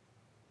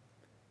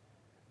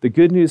 The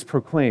good news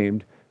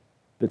proclaimed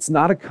that's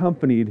not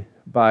accompanied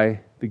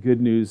by the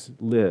good news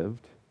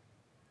lived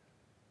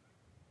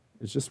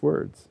is just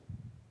words.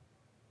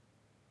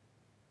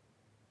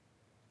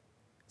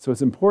 So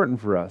it's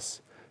important for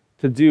us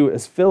to do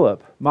as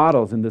Philip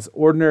models in this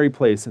ordinary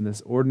place, in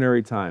this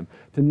ordinary time,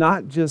 to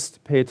not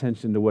just pay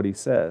attention to what he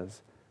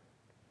says,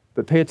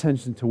 but pay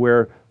attention to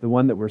where the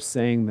one that we're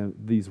saying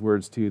these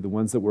words to, the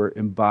ones that we're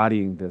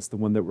embodying this, the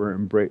ones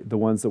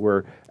that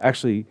we're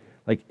actually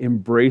like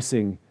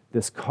embracing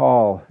this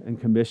call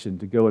and commission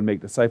to go and make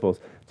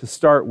disciples, to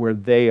start where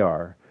they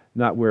are,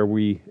 not where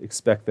we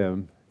expect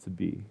them to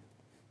be.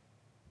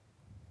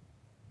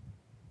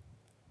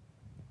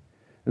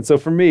 And so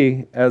for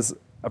me, as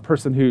a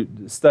person who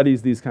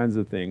studies these kinds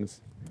of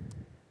things,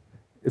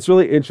 it's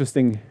really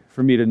interesting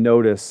for me to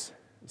notice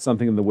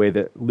something in the way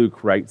that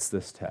Luke writes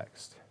this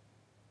text.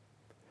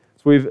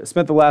 So we've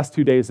spent the last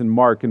 2 days in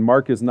Mark, and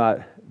Mark is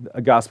not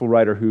a gospel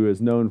writer who is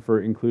known for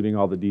including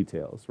all the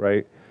details,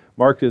 right?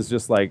 Mark is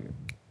just like,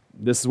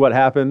 this is what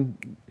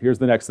happened, here's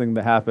the next thing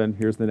that happened,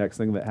 here's the next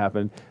thing that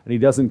happened, and he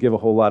doesn't give a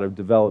whole lot of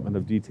development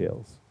of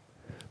details.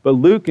 But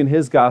Luke in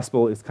his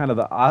gospel is kind of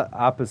the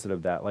opposite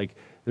of that. Like,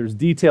 there's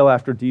detail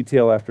after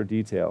detail after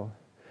detail.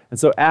 And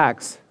so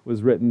Acts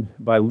was written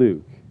by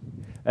Luke.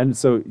 And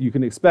so you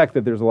can expect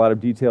that there's a lot of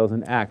details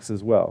in Acts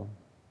as well.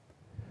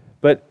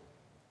 But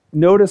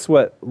notice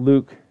what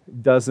Luke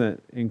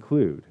doesn't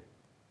include.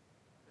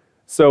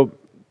 So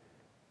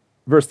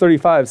verse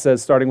 35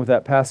 says, starting with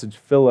that passage,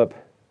 Philip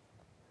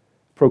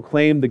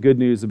proclaimed the good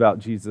news about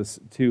Jesus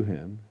to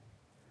him.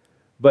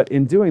 But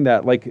in doing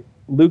that, like,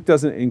 Luke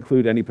doesn't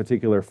include any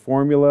particular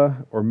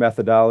formula or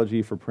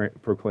methodology for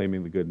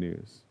proclaiming the good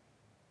news.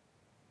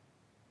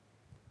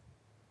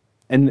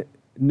 And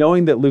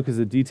knowing that Luke is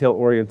a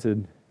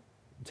detail-oriented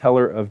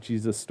teller of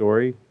Jesus'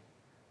 story,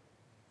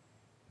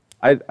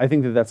 I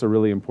think that that's a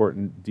really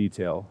important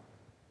detail,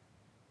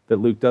 that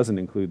Luke doesn't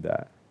include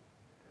that.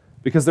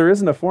 Because there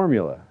isn't a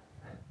formula.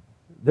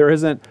 There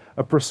isn't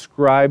a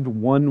prescribed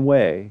one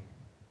way.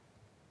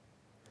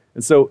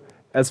 And so,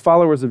 as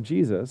followers of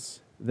Jesus,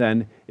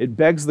 then it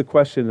begs the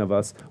question of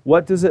us,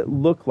 what does it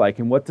look like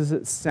and what does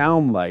it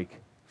sound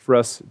like for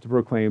us to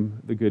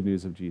proclaim the good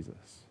news of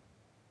Jesus?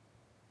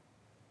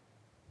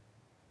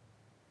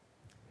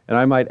 And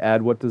I might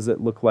add, what does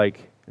it look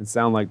like and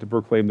sound like to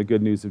proclaim the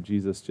good news of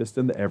Jesus just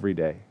in the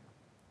everyday?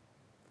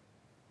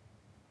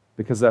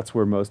 Because that's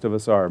where most of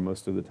us are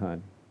most of the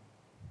time.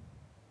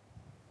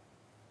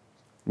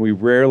 We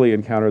rarely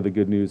encounter the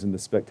good news in the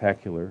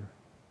spectacular.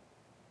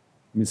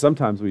 I mean,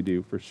 sometimes we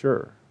do, for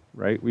sure,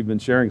 right? We've been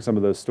sharing some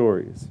of those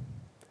stories.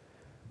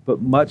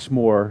 But much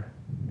more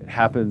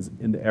happens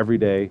in the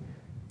everyday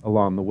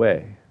along the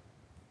way.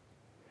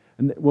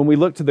 And when we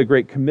look to the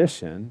Great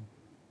Commission,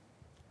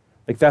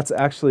 like, that's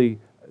actually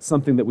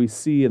something that we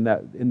see in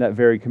that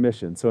very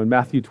commission. So in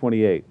Matthew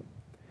 28,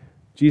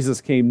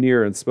 Jesus came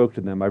near and spoke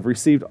to them. I've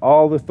received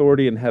all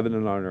authority in heaven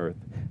and on earth.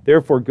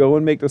 Therefore, go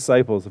and make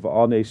disciples of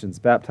all nations,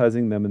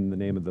 baptizing them in the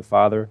name of the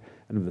Father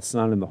and of the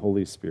Son and the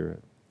Holy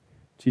Spirit,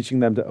 teaching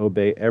them to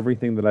obey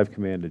everything that I've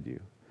commanded you.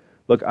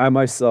 Look, I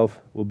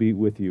myself will be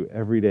with you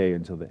every day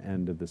until the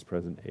end of this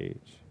present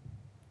age.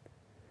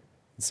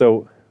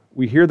 So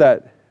we hear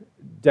that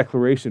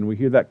declaration, we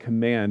hear that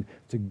command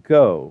to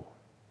go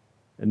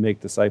and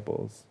make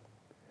disciples.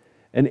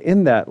 And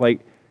in that, like,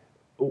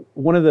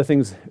 one of the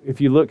things,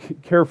 if you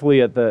look carefully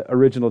at the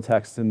original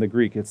text in the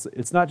Greek,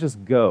 it's not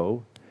just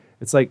go,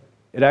 it's like,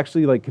 it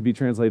actually like could be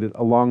translated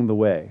along the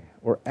way,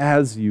 or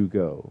as you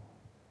go,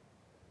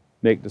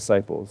 make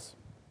disciples.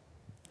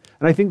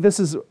 And I think this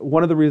is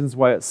one of the reasons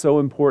why it's so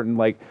important,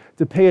 like,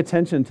 to pay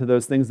attention to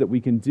those things that we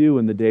can do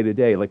in the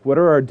day-to-day. Like, what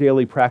are our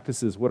daily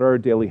practices? What are our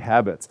daily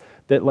habits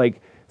that, like,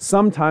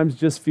 sometimes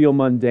just feel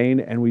mundane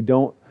and we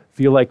don't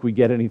feel like we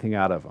get anything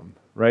out of them,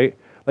 right?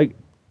 Like,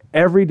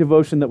 every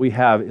devotion that we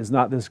have is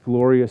not this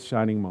glorious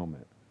shining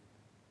moment.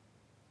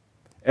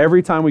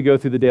 Every time we go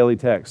through the daily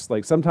text,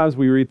 like, sometimes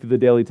we read through the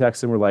daily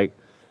text and we're like,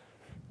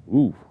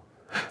 ooh,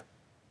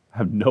 I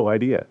have no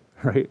idea,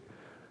 right?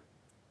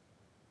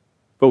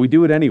 But we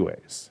do it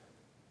anyways.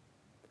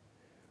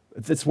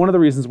 It's one of the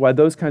reasons why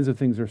those kinds of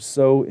things are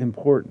so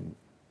important.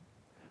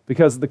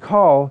 Because the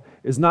call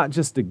is not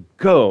just to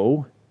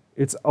go,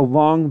 it's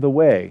along the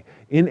way.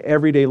 In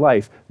everyday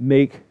life,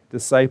 make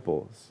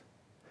disciples.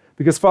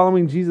 Because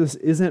following Jesus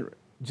isn't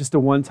just a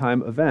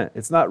one-time event.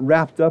 It's not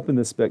wrapped up in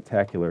the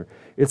spectacular.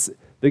 It's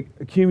the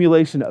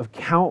accumulation of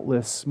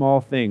countless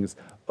small things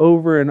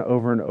over and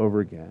over and over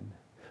again.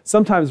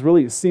 Sometimes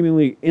really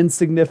seemingly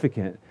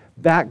insignificant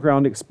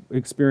background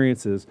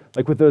experiences,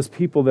 like with those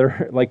people that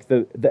are like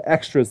the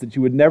extras that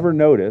you would never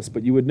notice,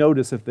 but you would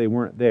notice if they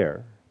weren't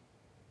there.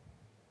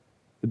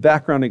 The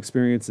background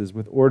experiences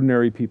with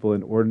ordinary people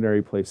in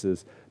ordinary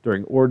places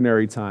during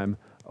ordinary time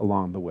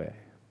along the way.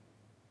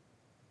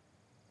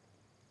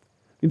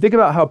 You think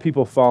about how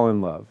people fall in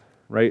love,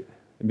 right?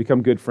 And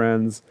become good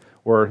friends,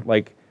 or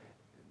like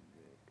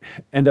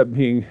end up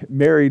being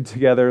married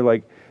together.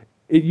 Like,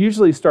 it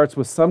usually starts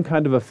with some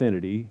kind of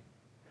affinity,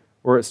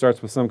 or it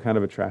starts with some kind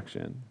of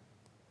attraction.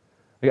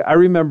 Like, I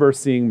remember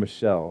seeing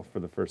Michelle for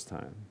the first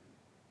time.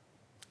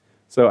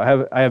 So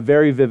I have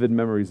very vivid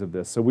memories of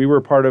this. So we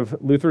were part of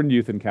Lutheran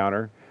Youth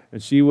Encounter,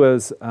 and she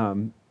was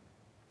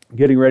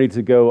getting ready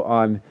to go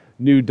on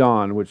New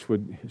Dawn,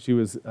 she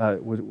was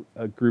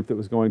a group that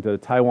was going to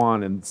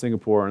Taiwan and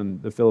Singapore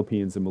and the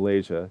Philippines and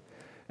Malaysia.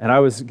 And I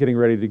was getting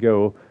ready to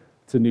go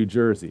to New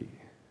Jersey,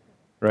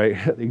 right?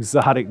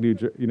 Exotic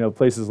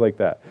places like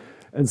that.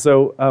 And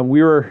so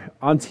we were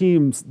on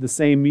teams the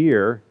same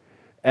year,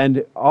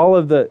 and all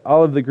of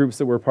the groups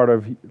that were part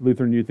of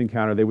Lutheran Youth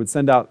Encounter, they would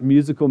send out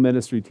musical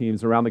ministry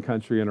teams around the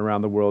country and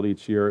around the world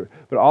each year.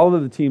 But all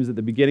of the teams at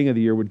the beginning of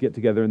the year would get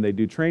together and they'd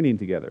do training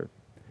together.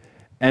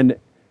 And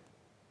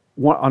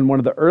on one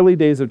of the early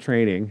days of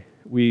training,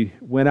 we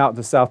went out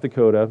to South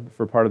Dakota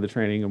for part of the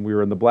training, and we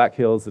were in the Black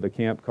Hills at a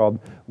camp called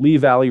Lee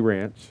Valley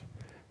Ranch.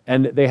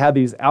 And they had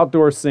these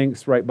outdoor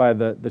sinks right by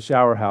the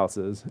shower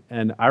houses.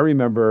 And I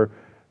remember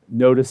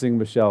noticing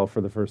Michelle for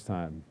the first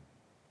time.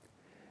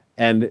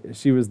 And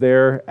she was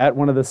there at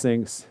one of the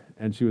sinks,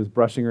 and she was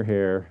brushing her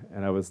hair,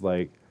 and I was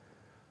like,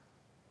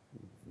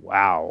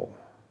 wow.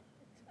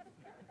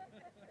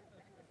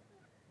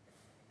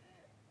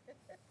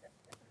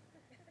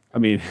 I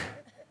mean,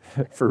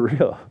 for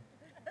real.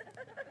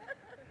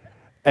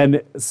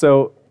 And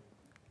so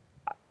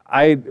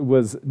I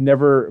was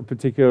never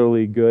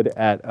particularly good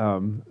at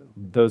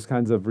those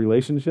kinds of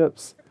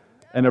relationships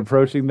and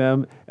approaching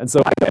them. And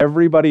so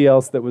everybody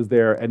else that was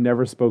there and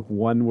never spoke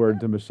one word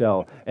to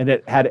Michelle. And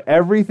it had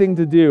everything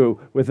to do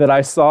with that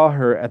I saw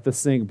her at the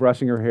sink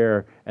brushing her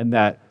hair, and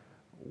that,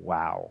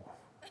 wow,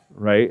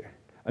 right?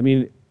 I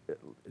mean,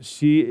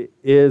 she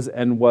is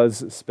and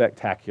was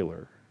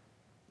spectacular.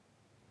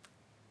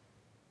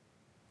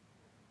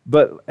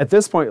 But at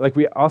this point,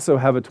 we also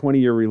have a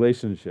 20-year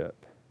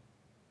relationship.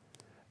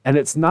 And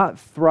it's not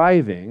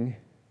thriving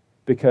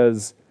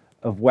because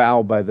of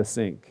wow by the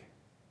sink.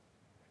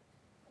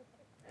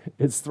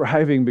 It's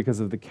thriving because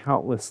of the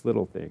countless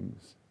little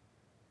things,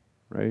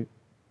 right?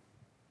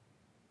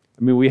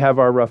 I mean, we have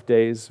our rough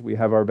days, we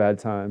have our bad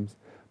times,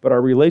 but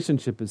our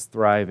relationship is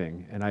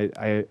thriving, and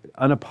I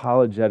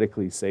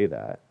unapologetically say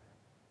that.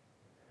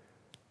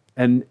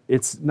 And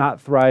it's not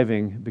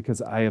thriving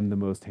because I am the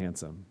most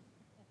handsome.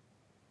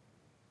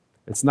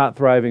 It's not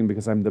thriving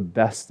because I'm the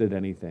best at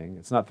anything.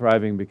 It's not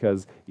thriving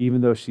because, even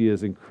though she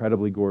is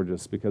incredibly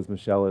gorgeous, because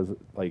Michelle is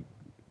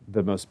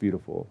the most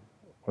beautiful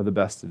or the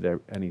best at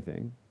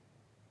anything.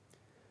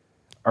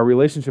 Our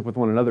relationship with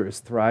one another is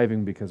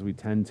thriving because we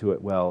tend to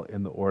it well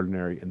in the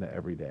ordinary, in the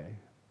everyday.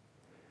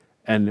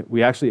 And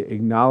we actually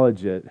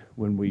acknowledge it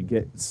when we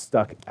get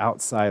stuck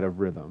outside of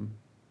rhythm.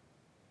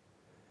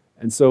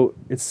 And so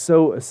it's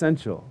so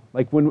essential.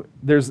 When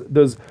there's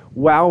those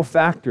wow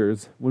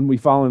factors when we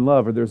fall in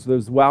love, or there's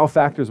those wow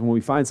factors when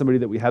we find somebody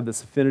that we have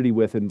this affinity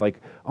with, and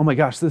oh my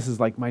gosh, this is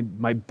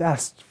my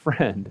best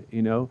friend,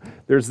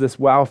 There's this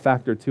wow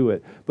factor to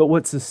it. But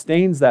what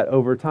sustains that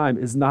over time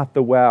is not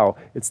the wow,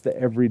 it's the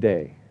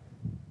everyday.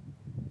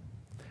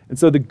 And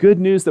so the good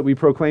news that we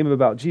proclaim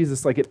about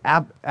Jesus, it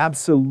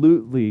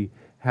absolutely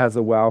has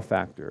a wow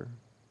factor.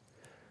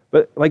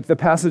 But the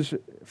passage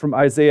from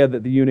Isaiah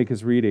that the eunuch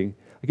is reading,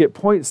 it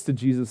points to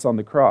Jesus on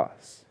the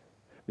cross.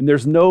 And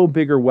there's no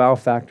bigger wow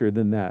factor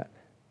than that.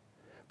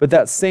 But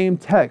that same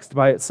text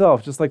by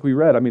itself, just like we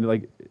read,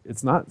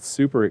 it's not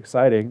super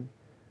exciting.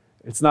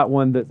 It's not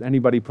one that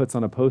anybody puts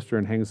on a poster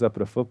and hangs up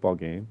at a football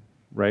game,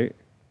 right?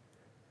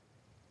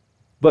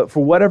 But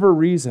for whatever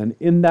reason,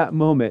 in that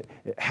moment,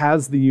 it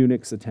has the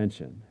eunuch's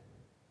attention.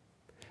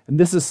 And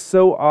this is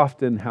so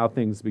often how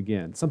things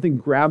begin. Something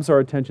grabs our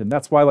attention.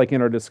 That's why,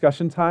 in our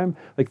discussion time,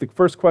 the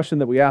first question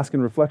that we ask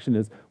in reflection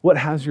is, what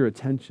has your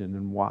attention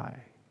and why?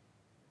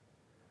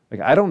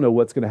 I don't know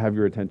what's going to have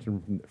your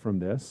attention from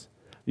this.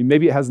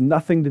 Maybe it has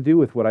nothing to do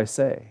with what I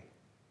say.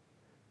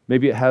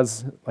 Maybe it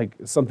has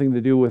something to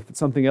do with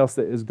something else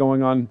that is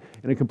going on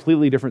in a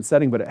completely different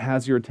setting, but it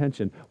has your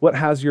attention. What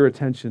has your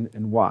attention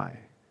and why?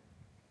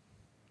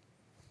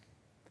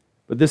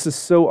 But this is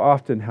so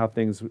often how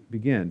things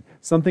begin.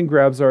 Something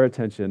grabs our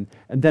attention,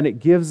 and then it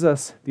gives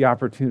us the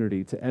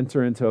opportunity to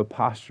enter into a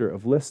posture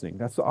of listening.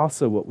 That's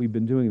also what we've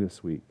been doing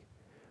this week.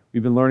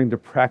 We've been learning to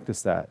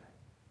practice that.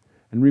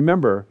 And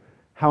remember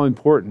how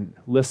important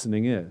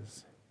listening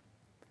is.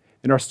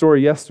 In our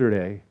story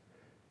yesterday,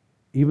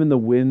 even the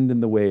wind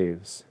and the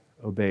waves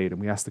obeyed. And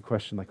we asked the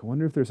question, I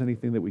wonder if there's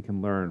anything that we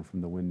can learn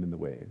from the wind and the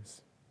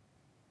waves.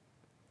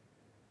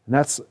 And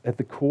that's at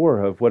the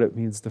core of what it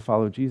means to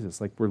follow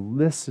Jesus. We're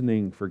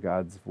listening for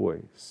God's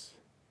voice.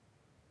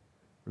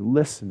 We're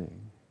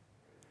listening.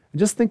 And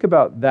just think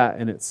about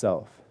that in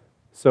itself.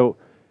 So,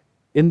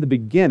 in the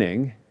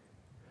beginning,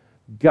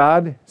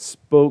 God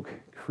spoke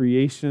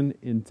creation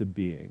into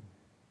being.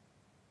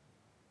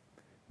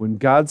 When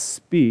God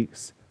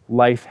speaks,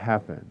 life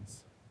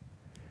happens.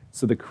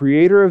 So the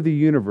creator of the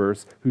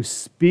universe, who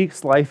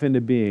speaks life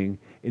into being,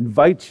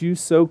 invites you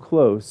so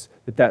close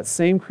that that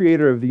same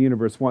creator of the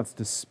universe wants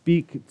to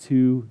speak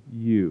to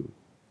you.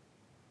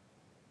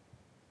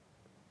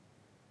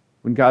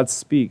 When God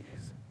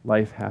speaks,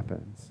 life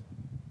happens.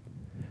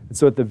 And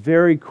so at the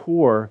very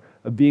core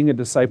of being a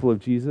disciple of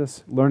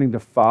Jesus, learning to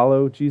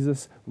follow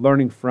Jesus,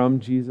 learning from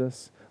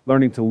Jesus,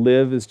 learning to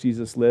live as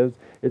Jesus lived,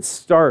 it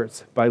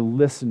starts by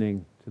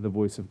listening to the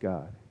voice of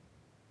God.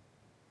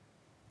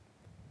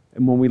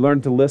 And when we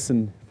learn to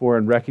listen for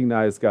and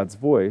recognize God's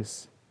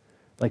voice,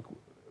 like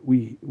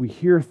we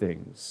hear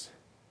things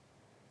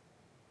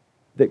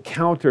that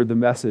counter the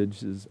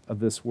messages of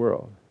this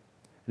world.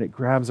 And it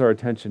grabs our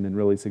attention in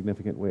really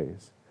significant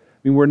ways. I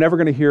mean, we're never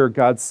going to hear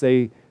God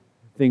say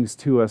things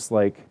to us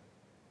like,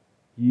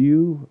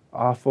 "You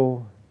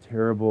awful,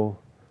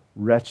 terrible,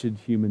 wretched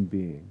human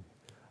being.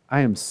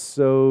 I am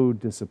so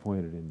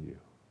disappointed in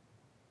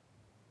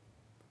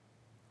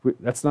you."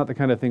 That's not the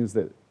kind of things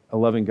that a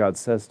loving God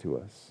says to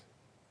us.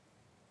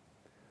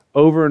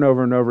 Over and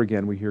over and over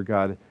again, we hear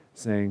God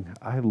saying,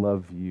 "I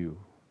love you.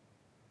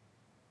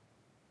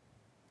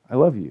 I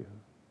love you.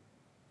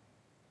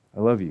 I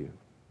love you.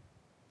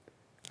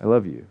 I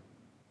love you."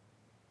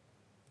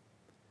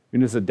 I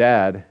mean, as a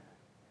dad,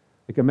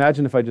 like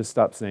imagine if I just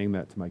stopped saying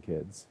that to my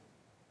kids.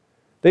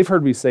 They've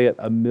heard me say it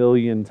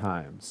 1,000,000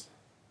 times.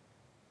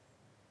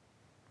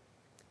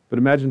 But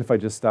imagine if I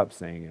just stopped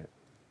saying it.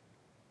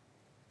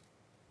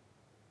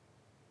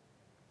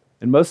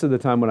 And most of the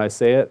time when I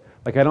say it,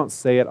 like I don't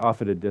say it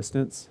off at a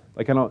distance.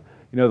 Like I don't,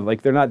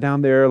 like they're not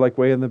down there like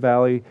way in the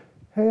valley,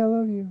 "Hey, I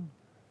love you."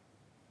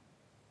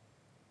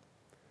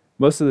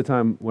 Most of the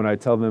time when I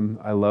tell them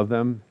I love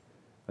them,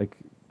 like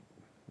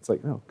it's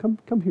like, "No,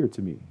 come here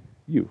to me,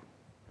 you."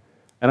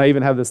 And I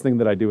even have this thing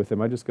that I do with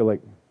them. I just go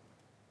like,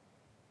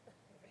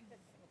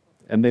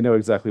 and they know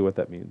exactly what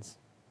that means.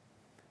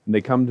 And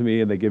they come to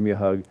me and they give me a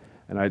hug,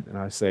 and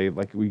I say,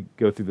 like we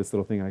go through this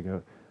little thing, and I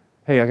go,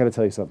 "Hey, I got to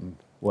tell you something."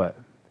 "What?"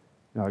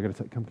 "No,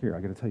 come here.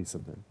 I got to tell you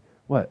something."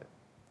 "What?"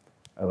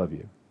 "I love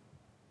you."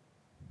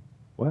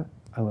 "What?"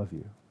 "I love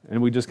you."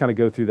 And we just kind of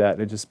go through that,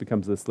 and it just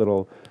becomes this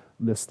little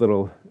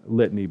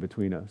litany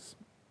between us.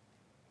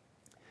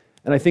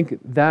 And I think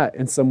that,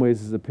 in some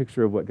ways, is a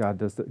picture of what God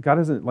does. God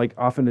isn't like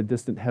off in a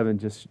distant heaven,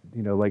 just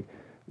like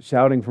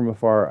shouting from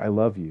afar, "I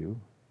love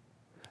you."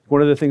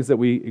 One of the things that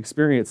we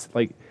experience,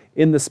 like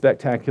in the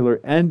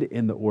spectacular and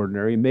in the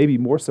ordinary, maybe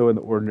more so in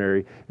the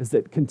ordinary, is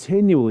that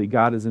continually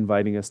God is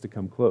inviting us to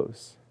come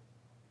close.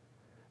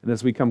 And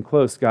as we come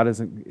close, God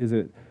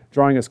isn't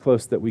drawing us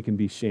close that we can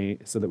be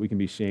shamed, so that we can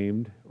be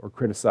shamed or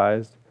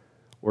criticized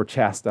or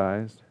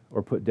chastised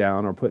or put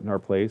down or put in our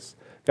place.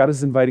 God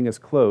is inviting us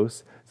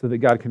close so that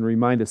God can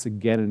remind us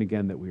again and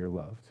again that we are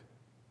loved.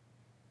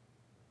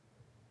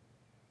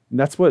 And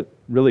that's what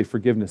really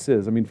forgiveness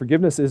is. I mean,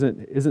 forgiveness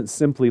isn't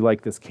simply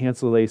like this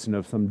cancellation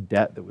of some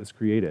debt that was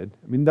created.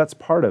 I mean, that's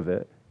part of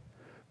it.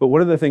 But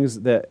one of the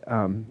things that,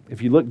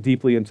 if you look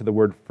deeply into the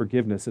word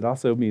forgiveness, it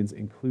also means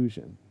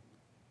inclusion.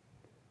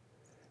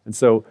 And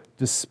so,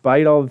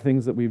 despite all the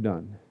things that we've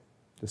done,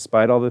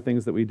 despite all the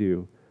things that we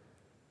do,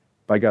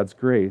 by God's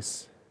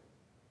grace,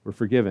 we're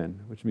forgiven,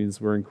 which means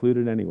we're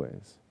included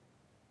anyways.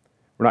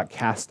 We're not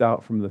cast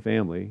out from the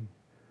family.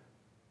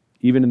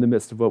 Even in the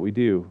midst of what we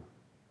do,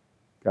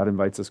 God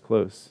invites us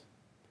close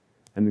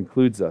and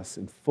includes us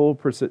in full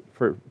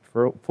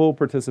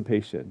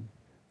participation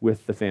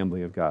with the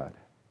family of God.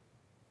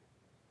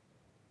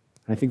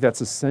 And I think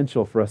that's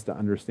essential for us to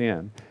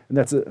understand. And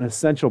that's an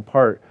essential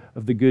part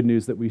of the good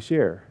news that we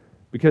share.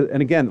 Because,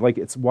 and again, like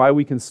it's why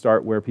we can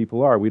start where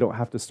people are. We don't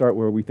have to start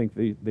where we think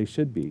they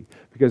should be.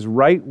 Because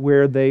right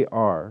where they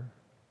are,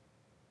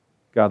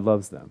 God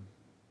loves them.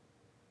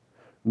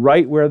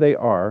 Right where they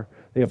are,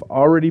 they have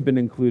already been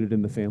included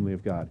in the family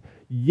of God.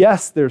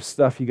 Yes, there's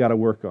stuff you got to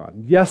work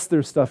on. Yes,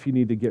 there's stuff you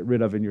need to get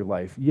rid of in your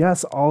life.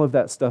 Yes, all of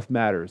that stuff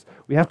matters.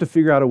 We have to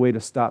figure out a way to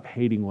stop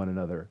hating one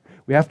another.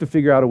 We have to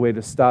figure out a way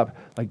to stop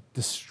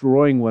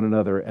destroying one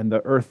another and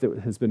the earth that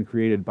has been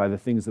created by the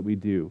things that we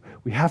do.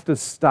 We have to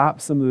stop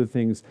some of the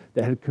things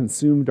that have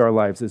consumed our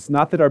lives. It's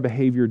not that our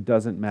behavior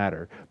doesn't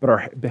matter, but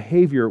our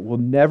behavior will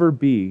never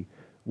be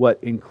what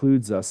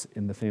includes us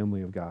in the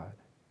family of God.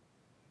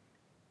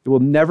 It will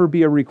never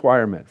be a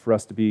requirement for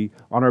us to be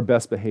on our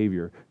best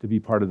behavior to be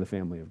part of the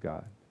family of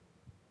God.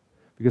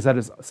 Because that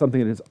is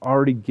something that is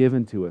already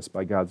given to us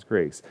by God's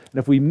grace. And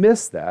if we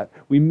miss that,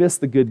 we miss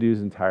the good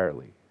news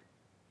entirely.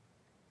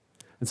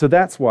 And so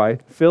that's why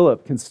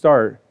Philip can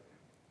start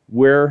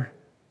where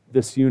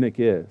this eunuch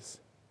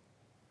is,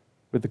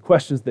 with the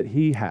questions that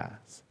he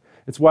has.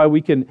 It's why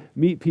we can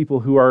meet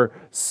people who are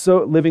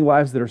living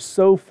lives that are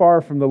so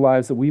far from the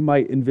lives that we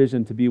might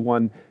envision to be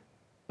one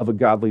of a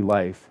godly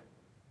life.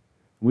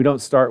 We don't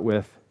start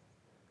with,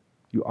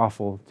 "You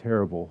awful,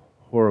 terrible,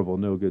 horrible,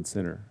 no good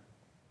sinner."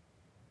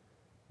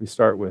 We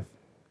start with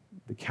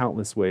the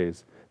countless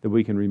ways that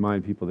we can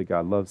remind people that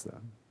God loves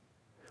them,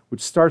 which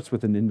starts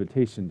with an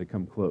invitation to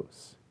come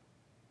close.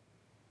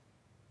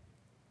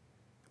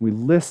 We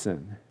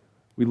listen.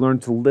 We learn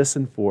to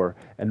listen for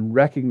and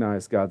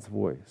recognize God's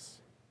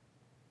voice.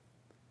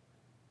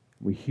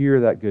 We hear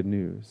that good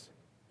news.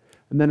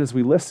 And then as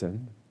we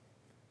listen,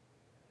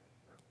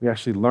 we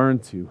actually learn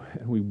to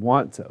and we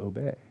want to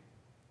obey.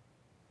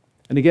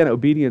 And again,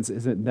 obedience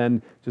isn't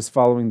then just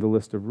following the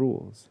list of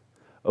rules.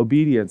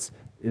 Obedience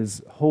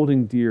is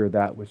holding dear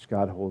that which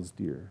God holds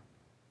dear.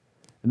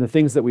 And the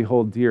things that we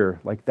hold dear,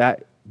 like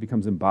that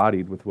becomes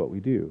embodied with what we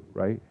do,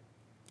 right?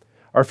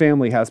 Our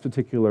family has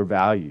particular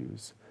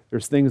values.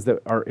 There's things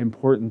that are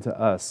important to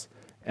us.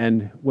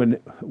 And when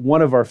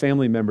one of our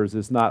family members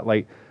is not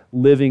like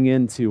living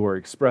into or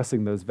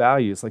expressing those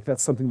values, like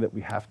that's something that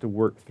we have to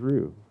work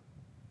through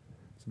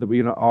so that we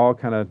can all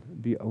kind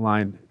of be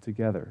aligned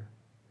together.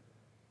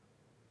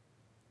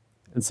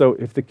 And so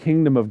if the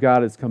kingdom of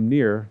God has come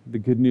near, the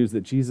good news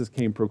that Jesus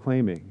came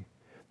proclaiming,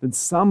 then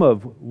some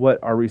of what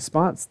our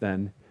response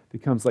then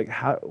becomes like,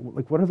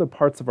 what are the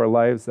parts of our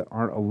lives that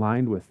aren't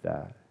aligned with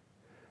that?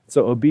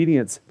 So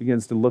obedience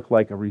begins to look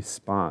like a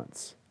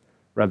response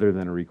rather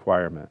than a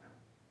requirement.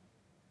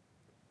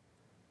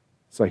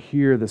 So I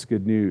hear this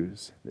good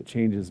news that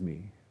changes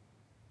me.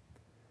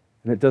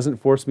 And it doesn't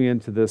force me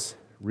into this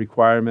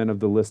requirement of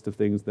the list of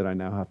things that I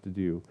now have to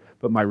do.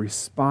 But my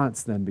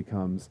response then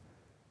becomes,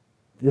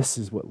 this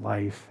is what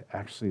life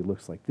actually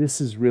looks like. This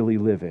is really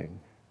living,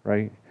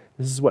 right?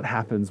 This is what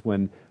happens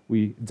when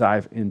we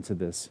dive into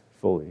this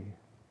fully.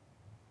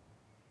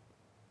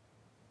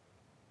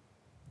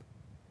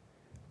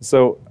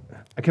 So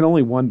I can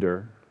only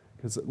wonder,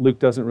 because Luke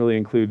doesn't really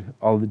include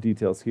all the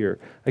details here,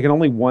 I can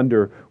only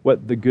wonder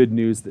what the good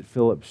news that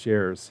Philip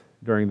shares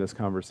during this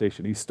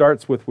conversation. He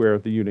starts with where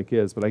the eunuch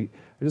is, but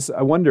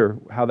I wonder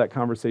how that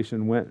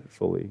conversation went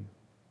fully.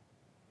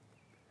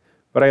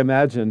 But I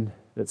imagine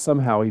that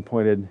somehow he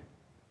pointed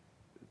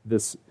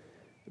this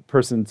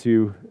person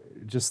to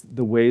just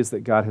the ways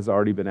that God has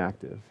already been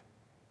active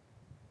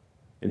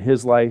in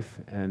his life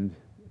and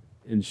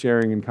in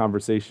sharing in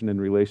conversation and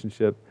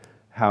relationship,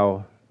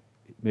 how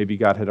maybe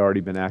God had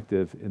already been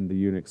active in the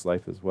eunuch's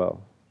life as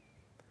well.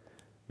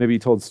 Maybe he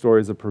told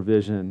stories of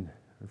provision,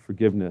 or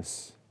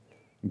forgiveness,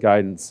 and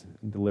guidance,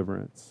 and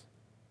deliverance.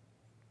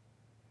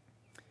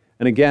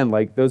 And again,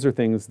 like those are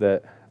things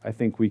that I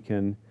think we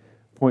can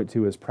point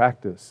to as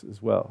practice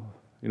as well.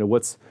 You know,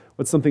 what's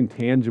something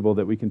tangible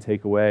that we can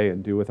take away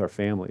and do with our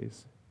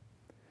families?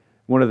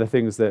 One of the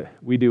things that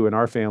we do in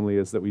our family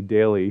is that we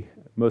daily,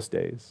 most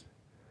days,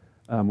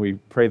 we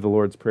pray the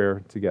Lord's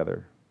Prayer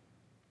together.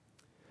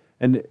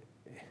 And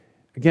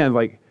again,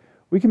 like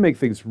we can make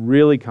things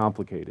really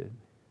complicated.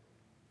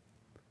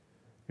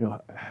 You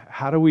know,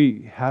 how do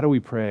we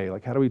pray?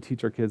 Like, how do we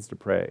teach our kids to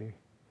pray?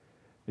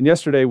 And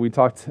yesterday we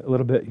talked a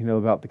little bit,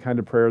 about the kind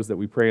of prayers that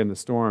we pray in the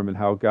storm and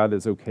how God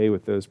is okay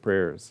with those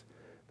prayers,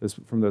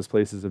 from those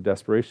places of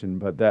desperation.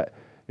 But that,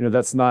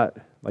 that's not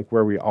like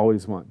where we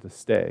always want to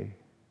stay.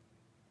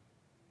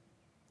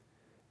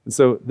 And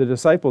so the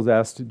disciples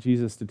asked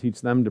Jesus to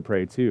teach them to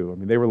pray too. I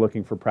mean, they were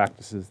looking for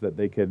practices that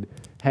they could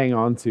hang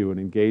on to and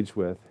engage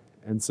with.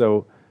 And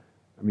so,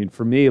 I mean,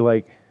 for me,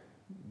 like,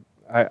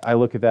 I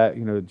look at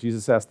that,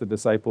 Jesus asked the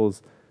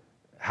disciples,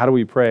 how do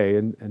we pray?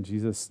 And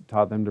Jesus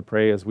taught them to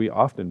pray as we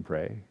often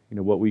pray,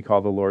 what we call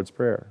the Lord's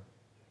Prayer.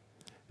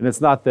 And it's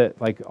not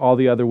that, like, all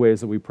the other ways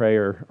that we pray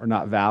are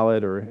not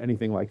valid or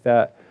anything like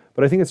that,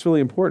 but I think it's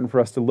really important for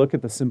us to look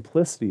at the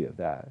simplicity of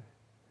that.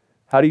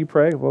 How do you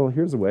pray? Well,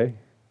 here's a way.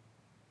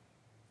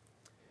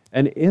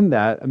 And in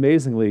that,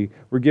 amazingly,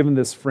 we're given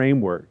this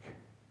framework,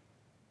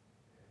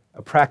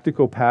 a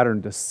practical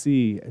pattern to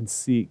see and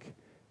seek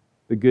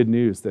the good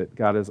news that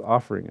God is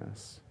offering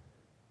us.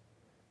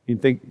 You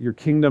think, your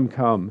kingdom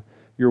come,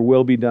 your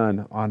will be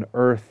done on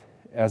earth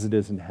as it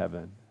is in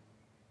heaven.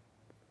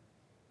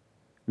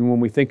 And when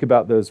we think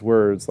about those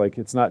words, like,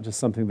 it's not just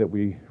something that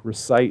we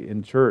recite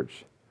in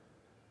church,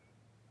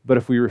 but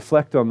if we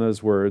reflect on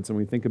those words and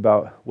we think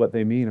about what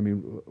they mean, I mean,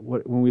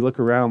 when we look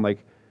around,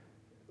 like,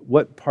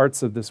 what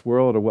parts of this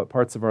world or what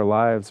parts of our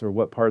lives or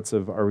what parts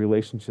of our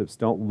relationships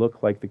don't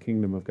look like the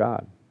kingdom of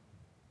God?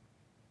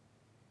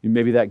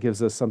 Maybe that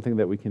gives us something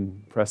that we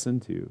can press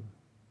into.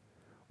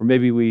 Or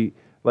maybe we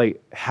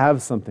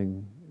have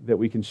something that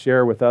we can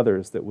share with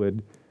others that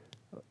would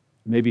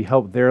maybe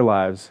help their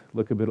lives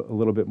look a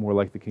little bit more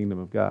like the kingdom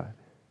of God.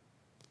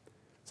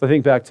 So I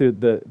think back to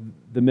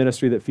the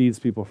ministry that feeds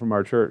people from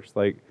our church.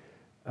 I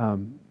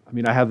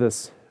have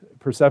this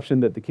perception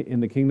that in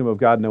the kingdom of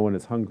God, no one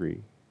is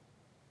hungry.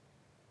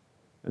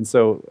 And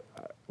so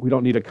we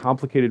don't need a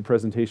complicated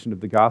presentation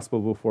of the gospel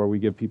before we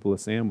give people a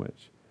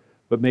sandwich.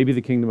 But maybe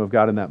the kingdom of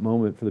God in that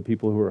moment for the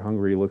people who are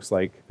hungry looks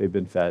like they've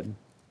been fed.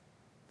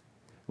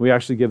 We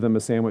actually give them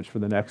a sandwich for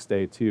the next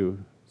day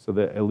too, so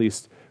that at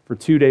least for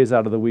 2 days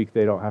out of the week,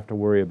 they don't have to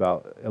worry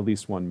about at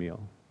least one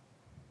meal.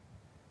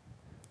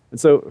 And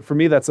so for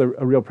me, that's a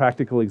real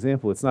practical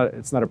example. It's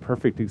not a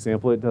perfect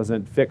example. It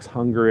doesn't fix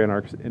hunger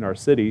in our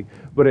city,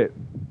 but it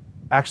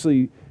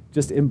actually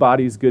just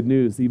embodies good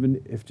news,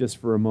 even if just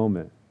for a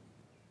moment.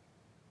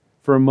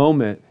 For a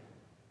moment,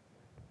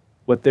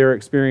 what they're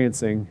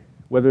experiencing,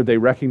 whether they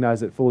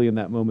recognize it fully in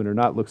that moment or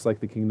not, looks like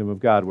the kingdom of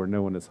God where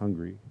no one is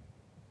hungry.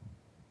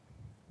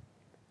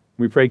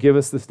 We pray, give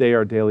us this day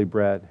our daily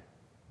bread.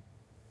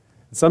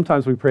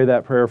 Sometimes we pray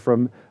that prayer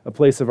from a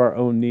place of our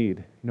own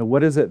need.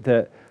 What is it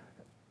that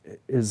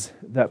is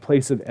that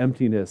place of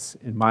emptiness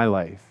in my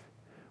life?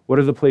 What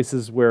are the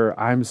places where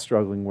I'm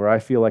struggling, where I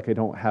feel like I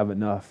don't have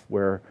enough,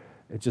 where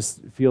it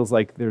just feels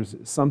like there's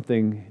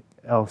something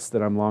else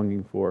that I'm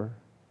longing for?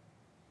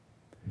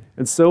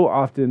 And so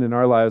often in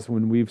our lives,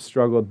 when we've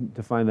struggled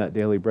to find that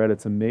daily bread,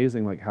 it's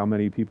amazing like how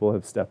many people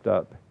have stepped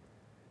up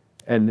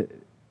and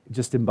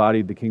just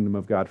embodied the kingdom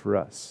of God for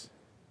us.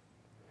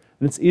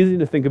 And it's easy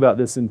to think about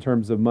this in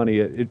terms of money.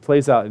 It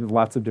plays out in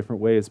lots of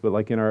different ways, but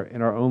like in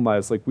our own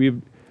lives, like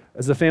we've,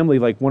 as a family,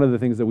 like one of the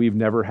things that we've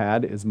never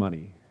had is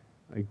money.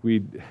 Like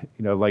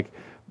like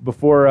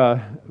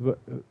before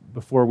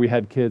we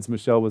had kids,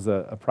 Michelle was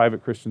a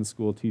private Christian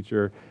school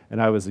teacher,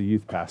 and I was a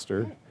youth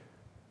pastor.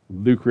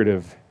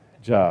 Lucrative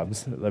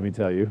jobs, let me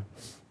tell you.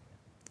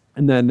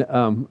 And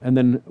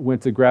then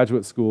went to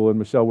graduate school, and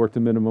Michelle worked a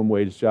minimum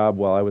wage job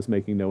while I was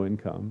making no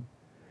income.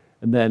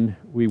 And then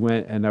we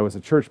went, and I was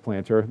a church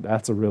planter.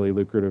 That's a really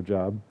lucrative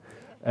job.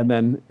 And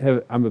then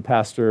I'm a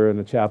pastor and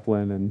a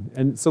chaplain,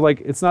 and so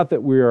like it's not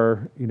that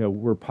we're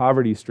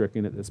poverty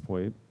stricken at this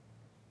point,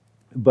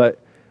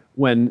 but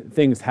when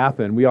things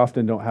happen, we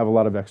often don't have a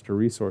lot of extra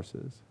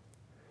resources.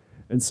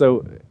 And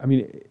so, I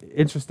mean,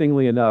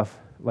 interestingly enough,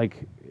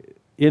 like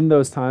in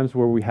those times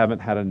where we haven't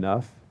had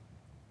enough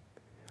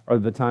are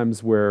the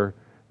times where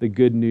the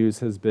good news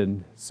has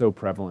been so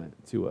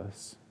prevalent to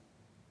us.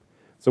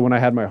 So when I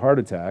had my heart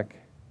attack,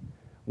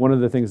 one of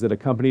the things that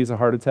accompanies a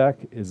heart attack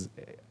is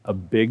a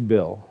big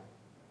bill,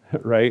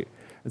 right?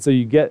 And so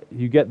you get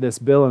this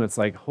bill, and it's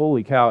like,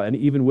 holy cow. And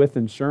even with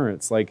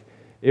insurance, like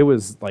it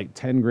was like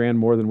 10 grand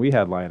more than we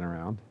had lying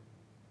around.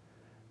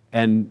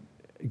 And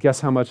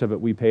guess how much of it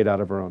we paid out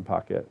of our own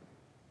pocket?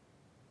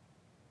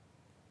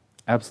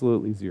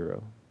 Absolutely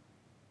zero.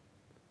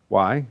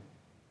 Why?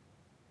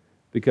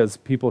 Because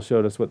people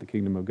showed us what the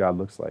kingdom of God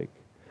looks like.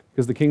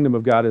 Because the kingdom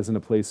of God isn't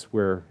a place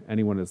where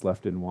anyone is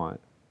left in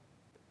want.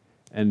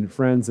 And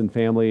friends and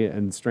family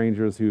and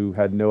strangers who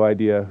had no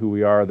idea who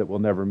we are, that we'll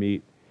never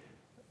meet,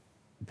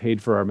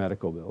 paid for our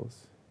medical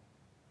bills.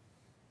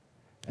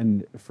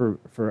 And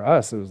for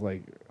us, it was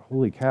like,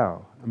 holy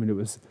cow. I mean, it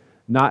was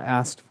not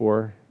asked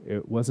for.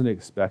 It wasn't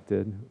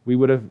expected. We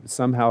would have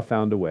somehow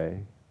found a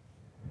way.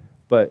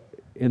 But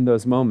in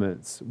those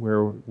moments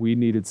where we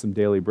needed some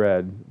daily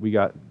bread, we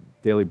got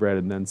daily bread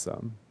and then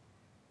some.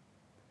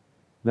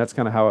 And that's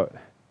kind of how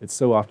it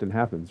so often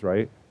happens,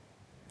 right?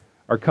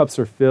 Our cups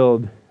are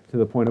filled to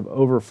the point of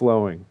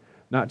overflowing,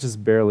 not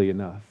just barely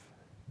enough.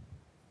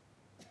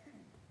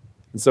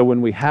 And so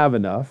when we have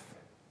enough,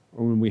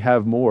 or when we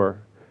have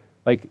more,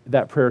 like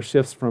that prayer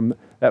shifts from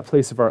that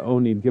place of our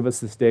own need, give us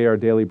this day our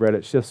daily bread.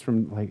 It shifts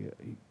from like,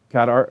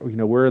 God,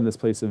 we're in this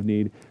place of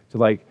need, to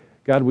like,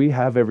 God, we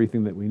have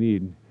everything that we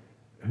need.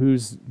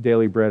 Whose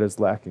daily bread is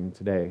lacking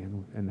today,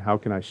 and how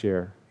can I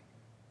share?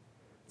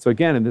 So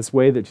again, in this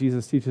way that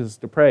Jesus teaches us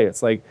to pray,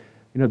 it's like,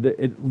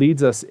 it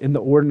leads us in the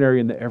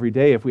ordinary and the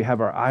everyday. If we have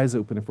our eyes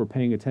open, if we're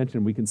paying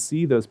attention, we can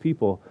see those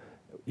people,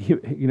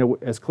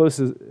 as close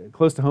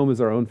to home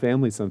as our own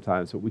family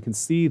sometimes, but we can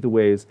see the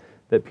ways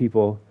that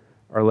people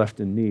are left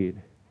in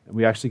need. And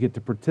we actually get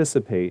to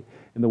participate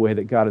in the way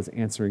that God is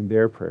answering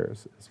their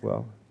prayers as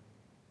well.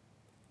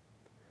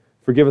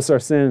 Forgive us our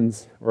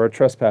sins or our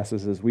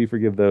trespasses as we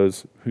forgive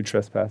those who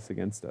trespass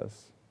against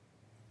us.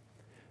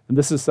 And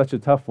this is such a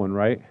tough one,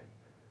 right?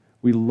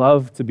 We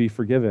love to be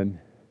forgiven,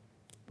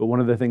 but one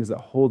of the things that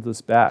holds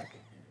us back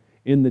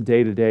in the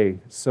day-to-day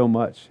so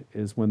much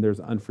is when there's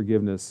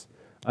unforgiveness,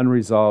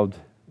 unresolved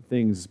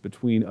things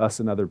between us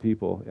and other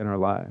people in our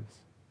lives.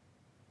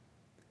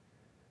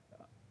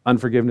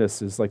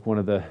 Unforgiveness is like one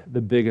of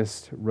the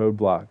biggest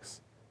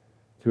roadblocks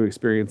to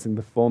experiencing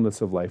the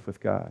fullness of life with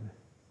God.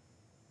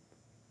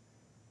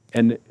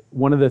 And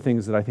one of the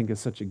things that I think is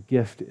such a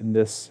gift in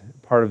this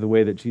part of the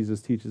way that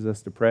Jesus teaches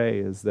us to pray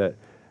is that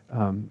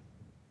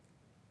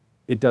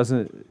it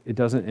doesn't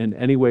in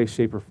any way,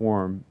 shape, or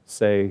form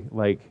say,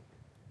 like,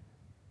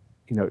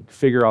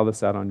 figure all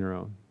this out on your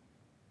own.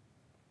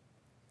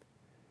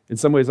 In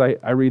some ways,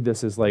 I read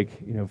this as like,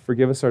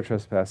 forgive us our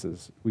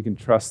trespasses. We can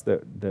trust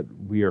that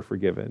we are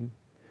forgiven.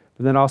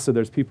 But then also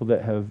there's people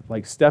that have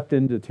like stepped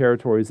into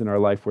territories in our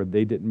life where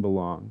they didn't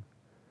belong,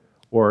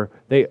 or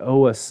they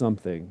owe us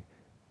something.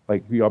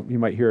 Like you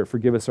might hear it,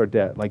 forgive us our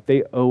debt. Like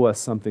they owe us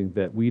something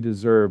that we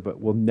deserve, but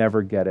we'll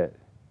never get it.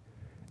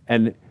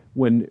 And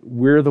when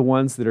we're the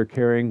ones that are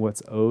carrying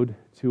what's owed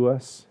to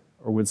us,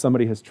 or when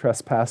somebody has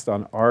trespassed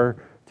on our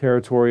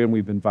territory and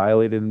we've been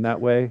violated in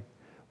that way,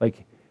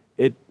 like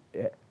it,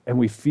 and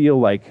we feel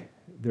like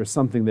there's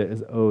something that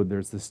is owed,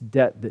 there's this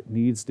debt that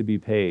needs to be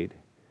paid.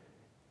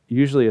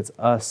 Usually it's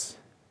us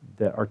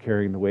that are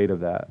carrying the weight of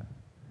that.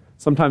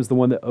 Sometimes the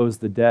one that owes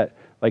the debt,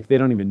 like they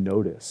don't even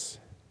notice.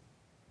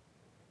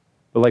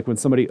 But like when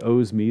somebody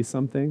owes me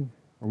something,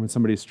 or when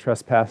somebody's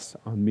trespassed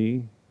on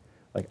me,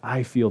 like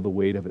I feel the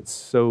weight of it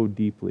so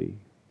deeply.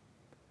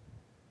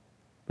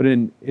 But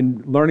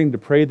in learning to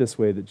pray this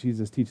way that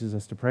Jesus teaches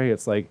us to pray,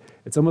 it's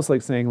almost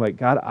like saying, like,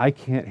 God, I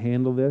can't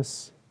handle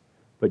this,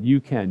 but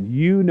you can.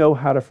 You know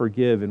how to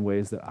forgive in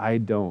ways that I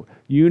don't.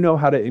 You know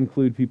how to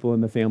include people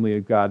in the family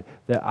of God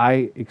that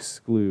I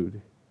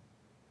exclude.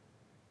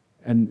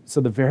 And so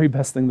the very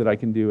best thing that I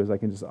can do is I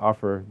can just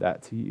offer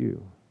that to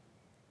you.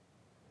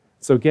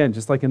 So again,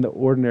 just like in the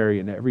ordinary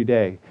and every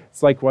day,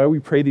 it's like why we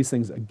pray these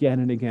things again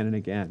and again and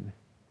again.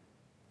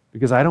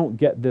 Because I don't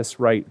get this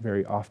right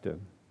very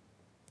often.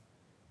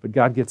 But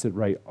God gets it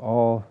right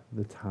all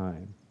the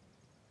time.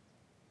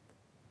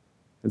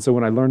 And so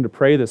when I learn to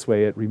pray this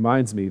way, it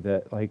reminds me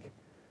that, like,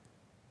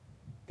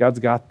 God's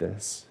got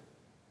this,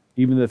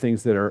 even the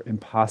things that are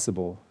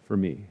impossible for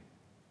me.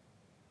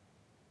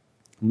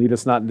 Lead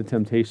us not into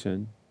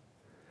temptation.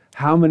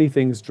 How many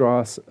things draw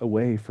us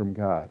away from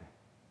God?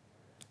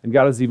 And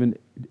God is even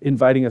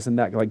inviting us in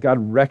that. Like, God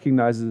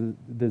recognizes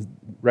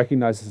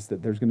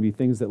that there's going to be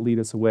things that lead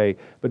us away,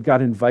 but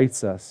God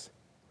invites us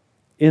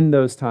in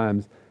those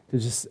times to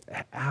just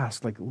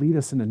ask, like, lead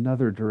us in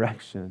another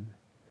direction.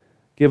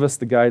 Give us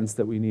the guidance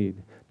that we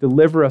need.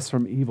 Deliver us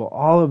from evil.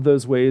 All of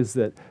those ways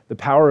that the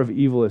power of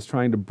evil is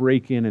trying to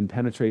break in and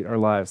penetrate our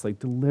lives. Like,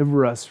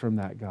 deliver us from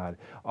that, God.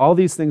 All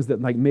these things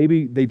that, like,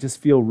 maybe they just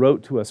feel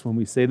rote to us when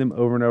we say them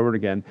over and over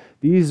again.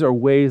 These are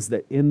ways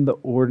that in the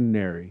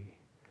ordinary,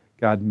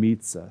 God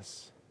meets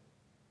us.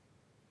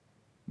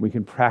 We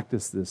can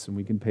practice this and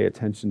we can pay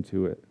attention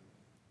to it.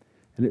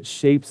 And it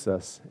shapes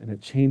us and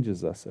it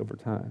changes us over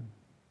time.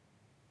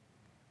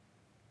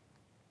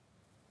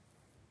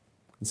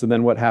 And so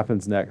then what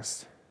happens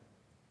next?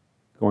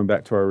 Going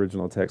back to our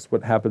original text,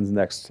 what happens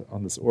next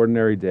on this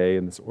ordinary day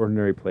in this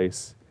ordinary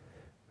place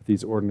with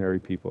these ordinary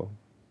people?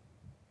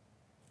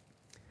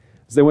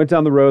 As they went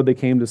down the road, they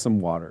came to some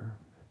water.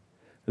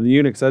 And the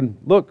eunuch said,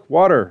 "Look,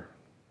 water."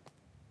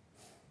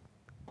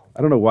 I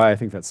don't know why I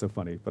think that's so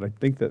funny, but I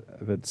think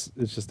it's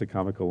just a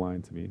comical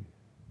line to me.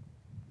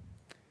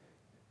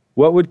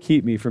 What would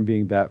keep me from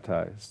being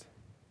baptized?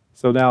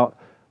 So now,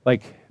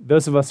 like,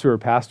 those of us who are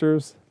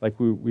pastors, like,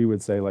 we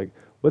would say, like,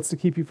 what's to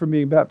keep you from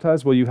being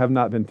baptized? Well, you have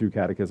not been through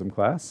catechism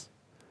class.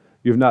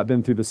 You have not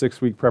been through the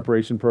 6-week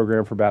preparation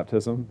program for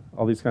baptism,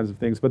 all these kinds of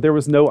things. But there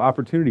was no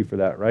opportunity for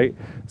that, right?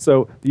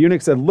 So the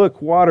eunuch said,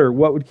 "Look, water,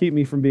 what would keep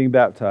me from being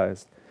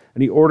baptized?"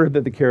 And he ordered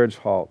that the carriage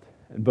halt.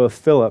 And both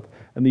Philip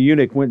and the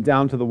eunuch went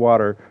down to the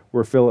water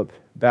where Philip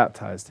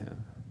baptized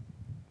him.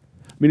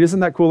 I mean,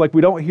 isn't that cool? Like,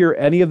 we don't hear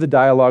any of the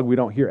dialogue. We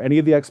don't hear any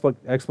of the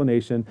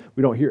explanation.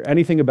 We don't hear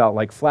anything about,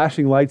 like,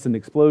 flashing lights and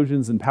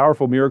explosions and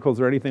powerful miracles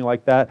or anything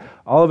like that.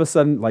 All of a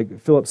sudden, like,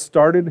 Philip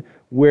started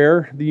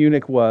where the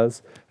eunuch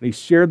was, and he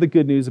shared the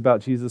good news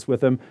about Jesus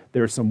with him.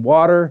 There's some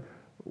water.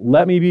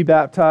 Let me be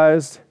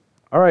baptized.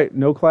 All right,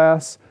 no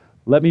class.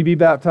 Let me be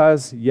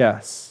baptized.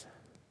 Yes.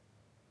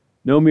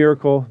 No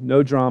miracle,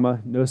 no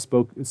drama, no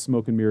smoke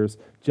and mirrors,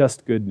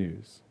 just good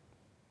news.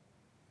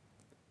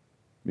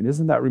 I mean,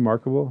 isn't that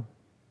remarkable?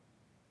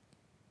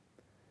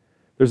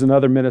 There's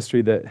another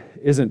ministry that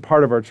isn't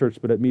part of our church,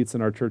 but it meets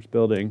in our church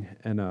building,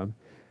 and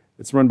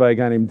it's run by a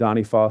guy named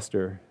Donnie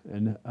Foster,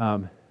 and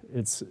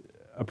it's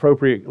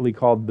appropriately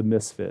called The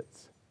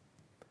Misfits.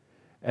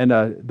 And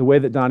the way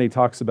that Donnie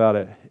talks about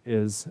it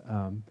is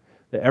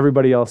that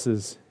everybody else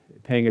is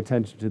paying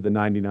attention to the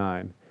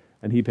 99,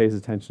 and he pays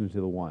attention to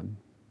the 1.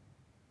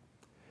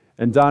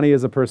 And Donnie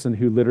is a person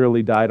who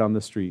literally died on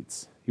the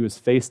streets. He was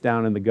face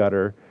down in the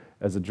gutter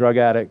as a drug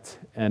addict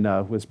and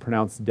was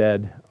pronounced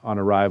dead on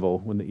arrival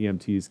when the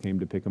EMTs came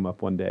to pick him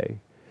up one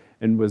day,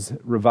 and was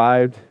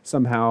revived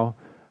somehow,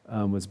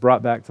 was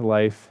brought back to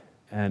life,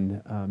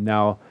 and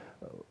now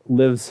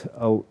lives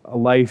a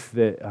life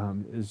that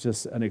is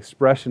just an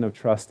expression of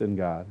trust in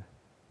God.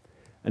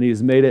 And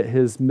he's made it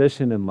his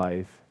mission in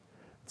life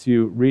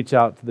to reach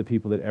out to the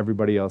people that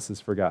everybody else has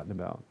forgotten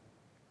about.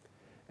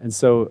 And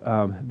so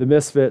the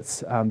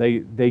Misfits,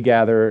 they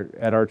gather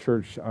at our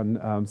church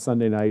on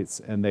Sunday nights,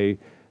 and they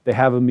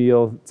have a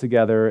meal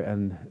together,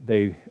 and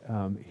they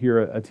hear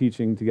a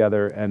teaching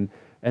together.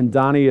 And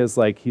Donnie is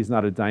like, he's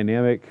not a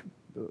dynamic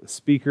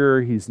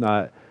speaker. He's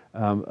not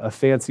a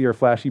fancy or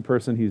flashy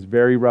person. He's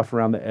very rough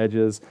around the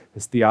edges.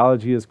 His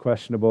theology is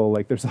questionable.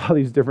 Like, there's all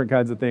these different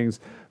kinds of things.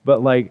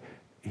 But, like,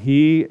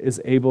 he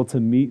is able to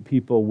meet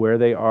people where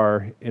they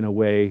are in a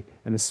way,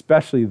 and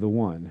especially the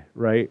 1,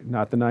 right?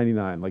 Not the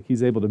 99. Like,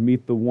 he's able to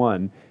meet the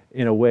 1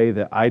 in a way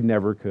that I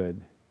never could.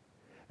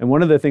 And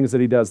one of the things that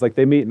he does, like,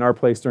 they meet in our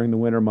place during the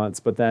winter months,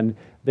 but then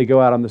they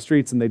go out on the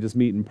streets and they just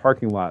meet in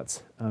parking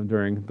lots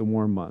during the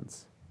warm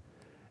months.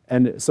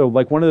 And so,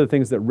 like, one of the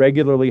things that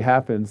regularly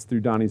happens through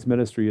Donnie's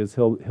ministry is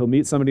he'll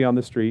meet somebody on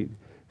the street,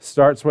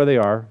 starts where they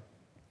are,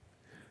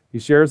 he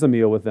shares a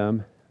meal with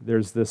them,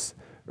 there's this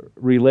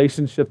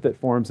relationship that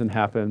forms and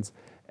happens,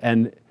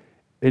 and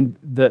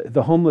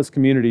the homeless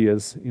community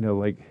is,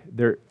 like,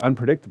 they're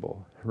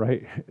unpredictable,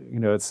 right?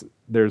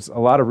 There's a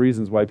lot of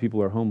reasons why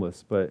people are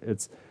homeless, but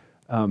it's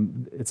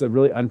a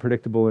really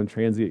unpredictable and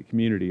transient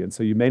community, and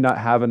so you may not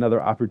have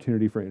another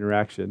opportunity for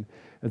interaction.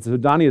 And so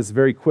Donnie is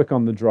very quick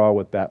on the draw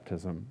with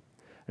baptism,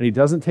 and he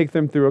doesn't take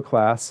them through a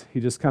class. He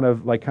just kind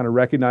of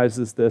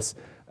recognizes this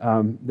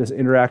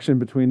interaction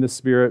between the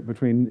Spirit,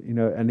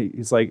 and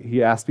he's like,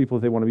 he asks people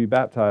if they want to be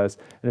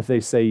baptized, and if they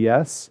say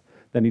yes,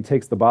 then he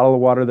takes the bottle of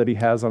water that he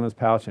has on his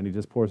pouch and he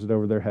just pours it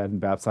over their head and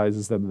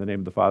baptizes them in the name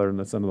of the Father and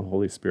the Son and the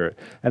Holy Spirit.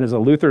 And as a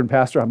Lutheran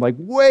pastor, I'm like,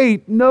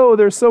 wait, no,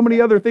 there's so many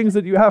other things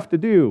that you have to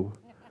do.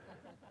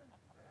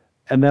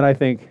 And then I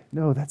think,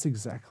 no, that's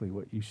exactly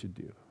what you should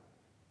do.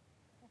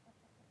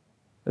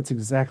 That's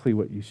exactly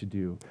what you should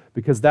do,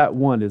 because that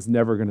 1 is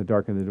never going to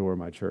darken the door of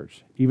my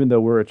church, even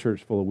though we're a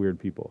church full of weird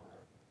people,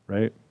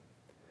 right?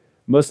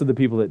 Most of the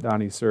people that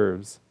Donnie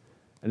serves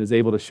and is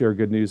able to share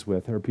good news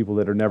with are people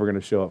that are never going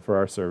to show up for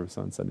our service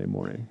on Sunday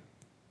morning.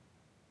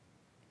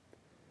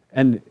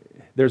 And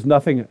there's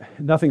nothing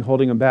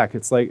holding him back.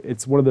 It's like,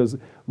 it's one of those,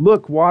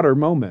 look, water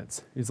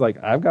moments. He's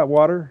like, I've got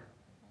water.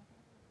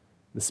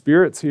 The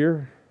Spirit's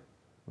here.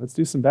 Let's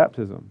do some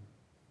baptism.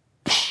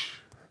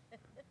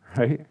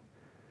 Right?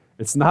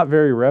 It's not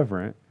very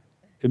reverent.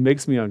 It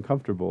makes me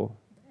uncomfortable.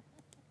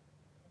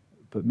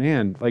 But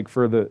man, like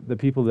for the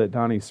people that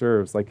Donnie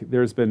serves, like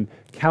there's been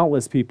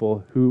countless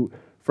people who,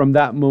 from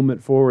that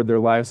moment forward, their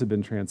lives have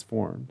been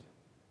transformed.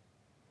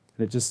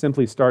 And it just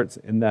simply starts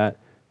in that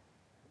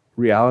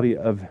reality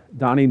of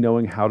Donnie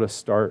knowing how to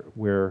start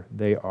where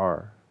they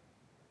are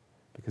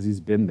because he's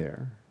been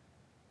there.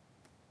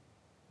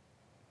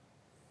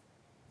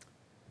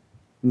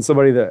 And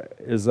somebody that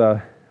is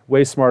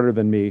way smarter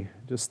than me,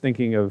 just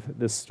thinking of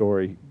this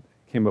story,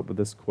 came up with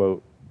this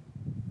quote.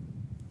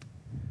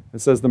 It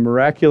says, "The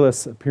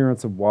miraculous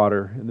appearance of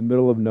water in the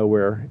middle of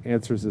nowhere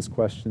answers his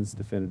questions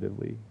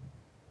definitively.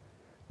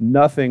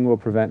 Nothing will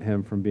prevent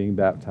him from being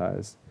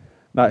baptized.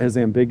 Not his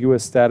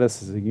ambiguous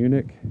status as a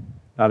eunuch,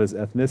 not his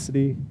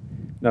ethnicity,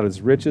 not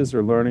his riches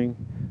or learning,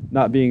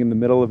 not being in the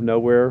middle of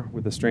nowhere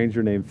with a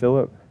stranger named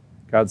Philip.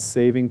 God's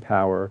saving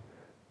power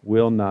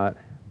will not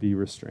be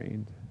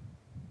restrained."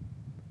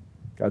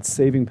 God's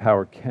saving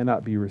power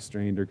cannot be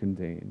restrained or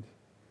contained,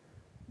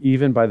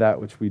 even by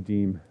that which we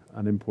deem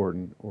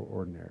unimportant or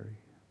ordinary.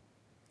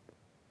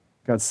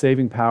 God's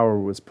saving power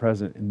was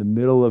present in the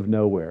middle of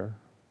nowhere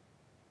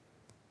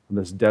on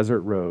this desert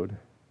road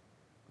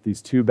with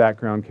these two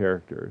background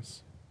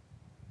characters.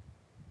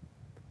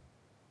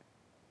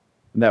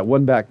 And that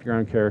one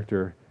background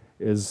character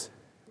is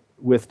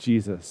with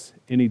Jesus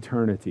in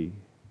eternity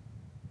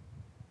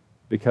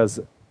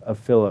because of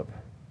Philip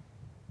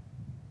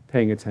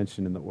paying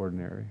attention in the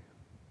ordinary.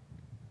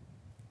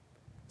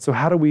 So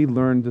how do we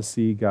learn to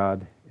see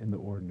God in the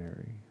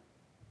ordinary?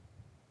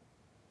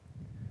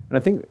 And I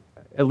think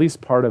at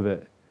least part of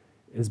it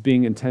is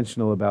being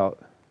intentional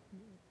about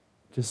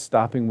just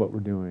stopping what we're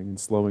doing and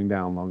slowing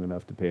down long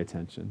enough to pay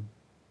attention.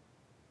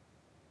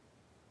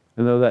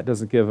 And though that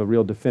doesn't give a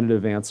real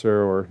definitive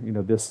answer or,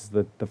 this is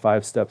the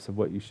 5 steps of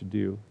what you should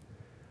do,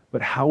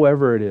 but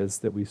however it is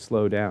that we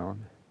slow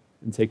down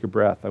and take a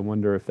breath, I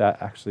wonder if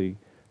that actually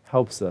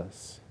helps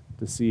us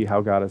to see how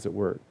God is at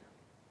work.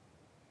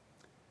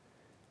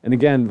 And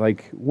again,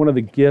 like one of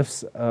the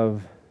gifts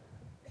of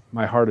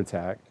my heart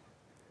attack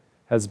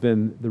has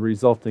been the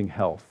resulting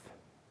health.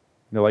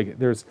 Like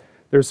there's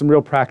some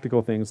real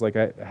practical things. Like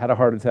I had a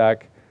heart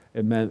attack.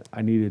 It meant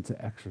I needed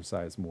to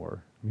exercise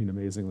more.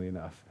 Amazingly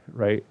enough,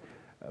 right?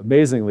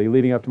 Amazingly,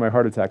 leading up to my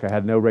heart attack, I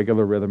had no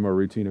regular rhythm or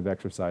routine of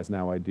exercise.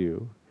 Now I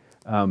do.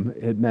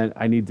 It meant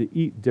I need to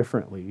eat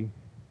differently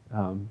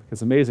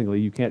because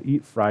amazingly, you can't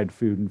eat fried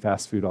food and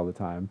fast food all the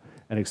time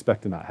and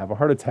expect to not have a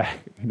heart attack,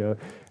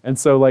 And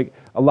so like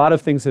a lot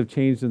of things have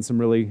changed in some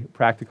really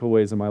practical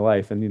ways in my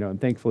life. And, and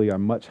thankfully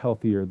I'm much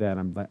healthier than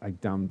I'm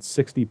down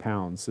 60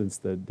 pounds since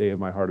the day of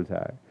my heart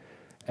attack.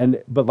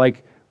 But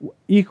like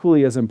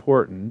equally as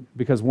important,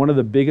 because one of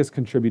the biggest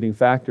contributing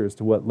factors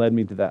to what led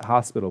me to that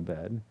hospital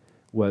bed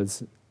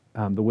was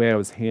the way I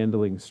was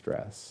handling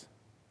stress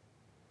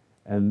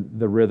and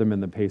the rhythm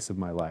and the pace of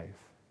my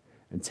life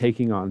and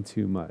taking on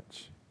too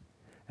much.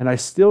 And I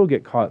still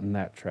get caught in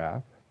that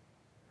trap.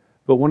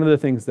 But one of the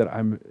things that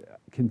I'm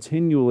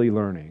continually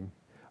learning,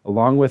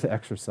 along with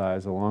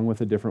exercise, along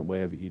with a different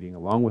way of eating,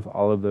 along with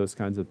all of those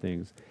kinds of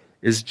things,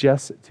 is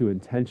just to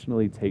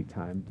intentionally take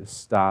time to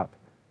stop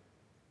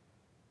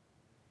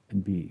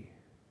and be.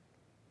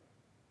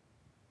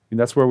 And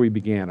that's where we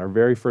began. Our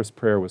very first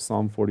prayer was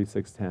Psalm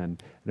 46:10,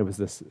 and it was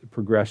this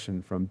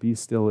progression from be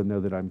still and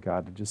know that I'm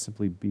God to just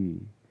simply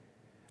be.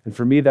 And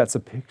for me, that's a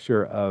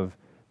picture of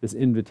this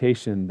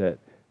invitation that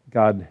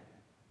God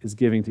is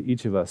giving to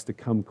each of us to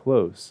come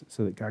close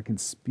so that God can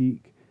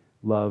speak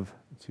love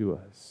to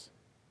us.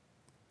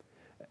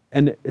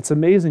 And it's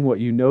amazing what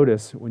you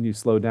notice when you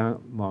slow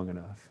down long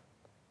enough.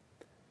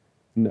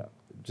 No,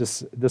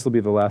 just this will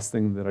be the last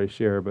thing that I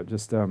share, but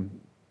just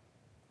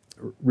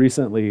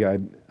recently I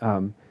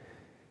have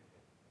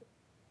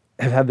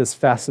had this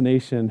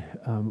fascination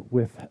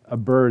with a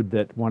bird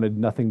that wanted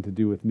nothing to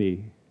do with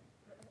me.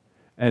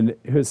 And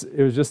it was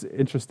just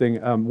interesting.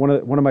 One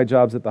of my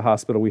jobs at the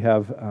hospital, we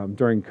have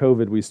during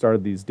COVID, we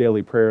started these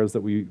daily prayers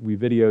that we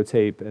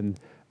videotape, and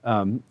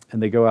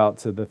they go out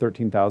to the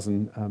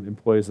 13,000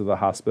 employees of the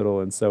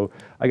hospital. And so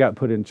I got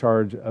put in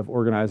charge of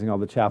organizing all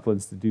the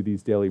chaplains to do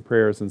these daily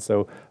prayers. And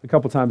so a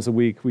couple times a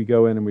week, we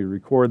go in and we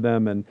record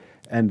them.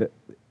 And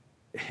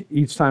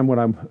each time when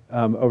I'm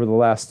over the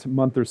last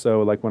month or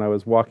so, like when I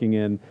was walking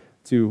in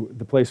to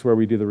the place where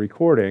we do the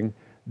recording,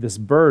 this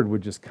bird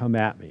would just come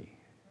at me.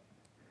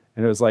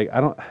 And it was like,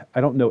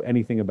 I don't know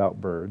anything about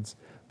birds,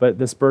 but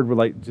this bird would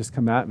like just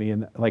come at me.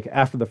 And like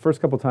after the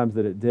first couple times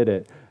that it did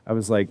it, I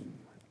was like,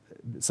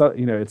 so,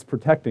 it's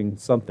protecting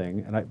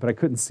something, but I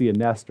couldn't see a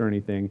nest or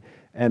anything.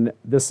 And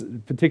this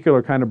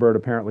particular kind of bird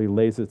apparently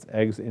lays its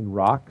eggs in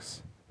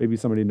rocks. Maybe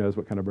somebody knows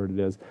what kind of bird it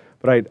is.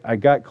 But I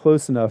got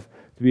close enough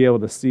to be able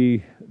to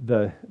see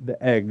the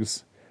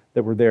eggs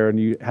that were there, and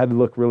you had to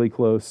look really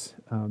close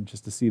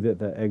just to see that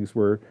the eggs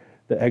were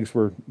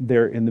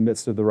there in the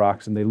midst of the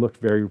rocks, and they looked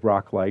very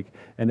rock-like.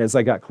 And as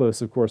I got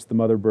close, of course, the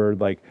mother bird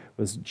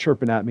was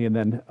chirping at me, and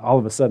then all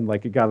of a sudden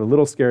it got a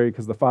little scary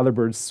because the father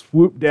bird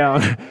swooped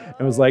down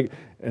and was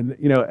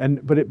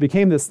but it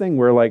became this thing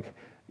where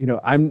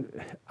I'm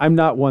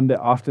not one that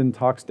often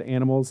talks to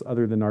animals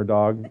other than our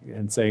dog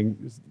and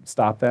saying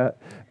stop that,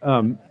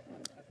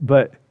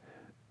 but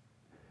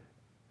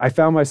I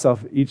found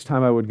myself each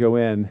time I would go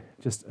in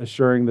just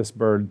assuring this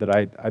bird that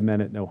I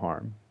meant it no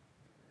harm.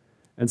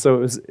 And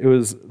so it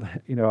was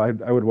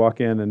I would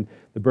walk in and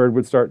the bird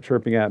would start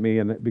chirping at me,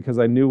 and because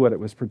I knew what it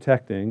was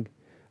protecting,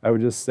 I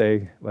would just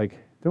say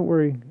don't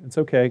worry, it's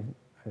okay,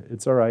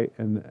 it's all right,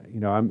 and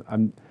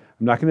I'm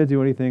not going to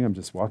do anything. I'm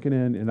just walking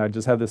in, and I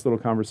just have this little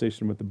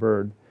conversation with the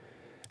bird.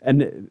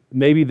 And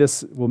maybe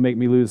this will make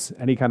me lose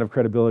any kind of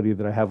credibility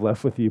that I have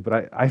left with you,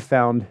 but I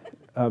found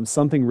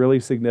something really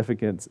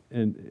significant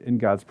in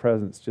God's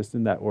presence just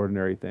in that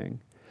ordinary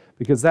thing,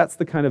 because that's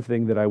the kind of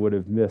thing that I would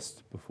have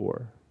missed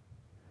before.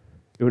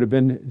 It would have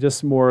been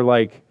just more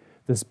like,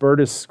 this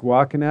bird is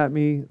squawking at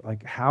me,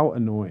 how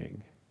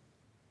annoying,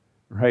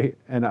 right?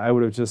 And I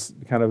would have just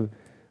kind of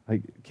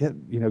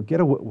get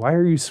away. Why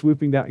are you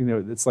swooping down?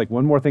 It's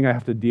one more thing I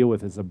have to deal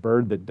with is a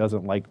bird that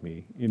doesn't like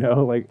me.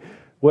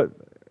 What?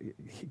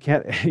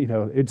 Can't.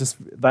 It just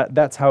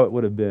that's how it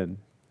would have been.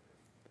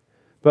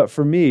 But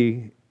for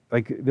me,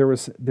 there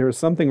was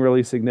something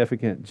really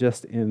significant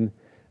just in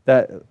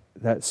that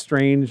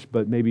strange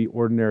but maybe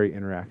ordinary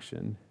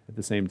interaction at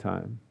the same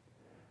time.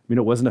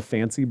 It wasn't a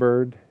fancy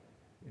bird.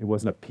 It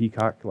wasn't a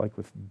peacock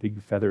with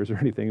big feathers or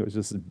anything. It was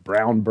just a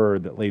brown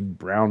bird that laid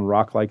brown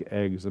rock-like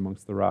eggs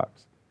amongst the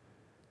rocks.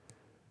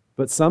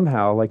 But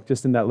somehow,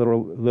 just in that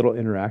little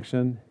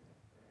interaction,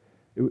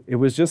 it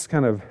was just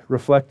kind of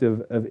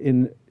reflective of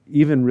in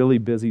even really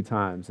busy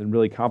times and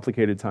really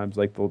complicated times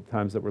like the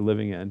times that we're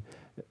living in.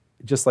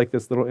 Just like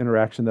this little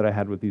interaction that I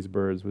had with these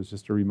birds was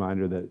just a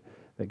reminder that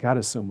God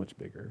is so much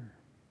bigger,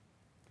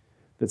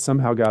 that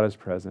somehow God is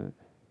present.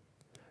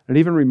 It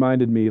even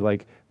reminded me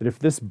that if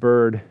this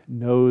bird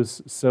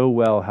knows so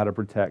well how to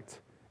protect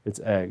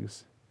its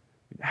eggs,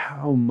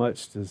 how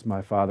much does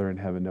my Father in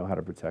heaven know how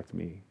to protect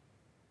me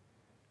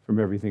from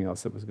everything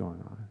else that was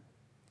going on?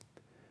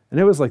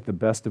 And it was the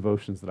best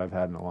devotions that I've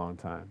had in a long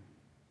time.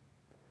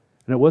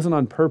 And it wasn't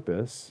on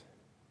purpose.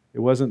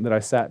 It wasn't that I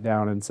sat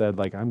down and said,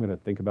 I'm going to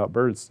think about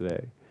birds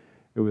today.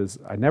 It was,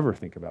 I never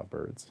think about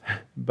birds.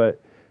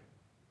 But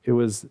it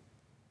was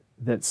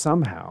that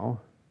somehow,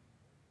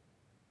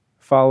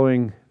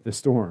 following the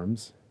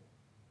storms,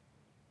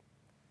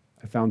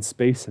 I found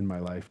space in my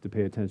life to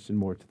pay attention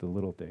more to the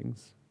little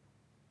things.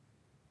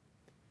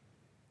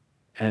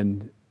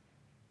 And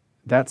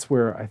that's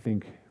where I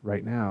think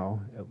right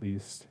now, at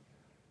least,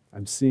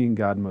 I'm seeing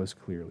God most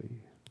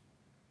clearly.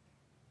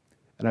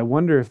 And I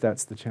wonder if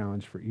that's the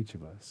challenge for each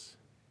of us.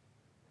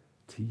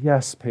 To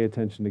yes, pay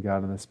attention to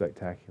God in the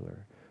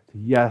spectacular. To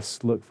yes,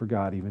 look for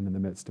God even in the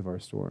midst of our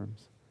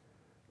storms.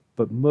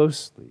 But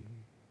mostly,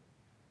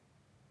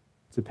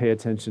 to pay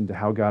attention to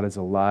how God is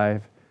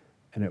alive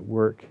and at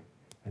work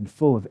and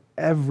full of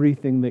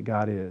everything that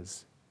God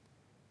is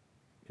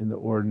in the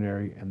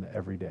ordinary and the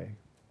everyday.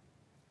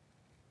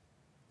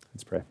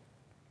 Let's pray.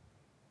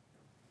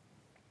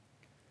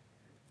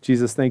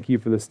 Jesus, thank you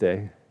for this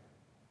day.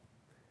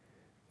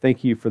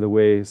 Thank you for the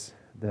ways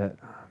that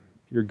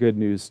your good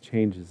news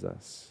changes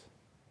us.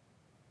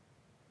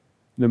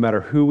 No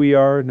matter who we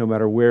are, no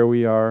matter where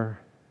we are,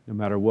 no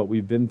matter what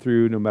we've been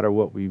through, no matter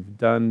what we've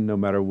done, no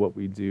matter what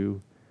we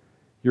do,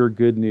 your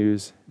good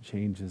news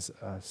changes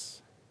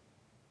us.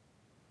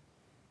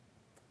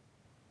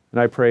 And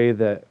I pray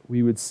that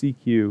we would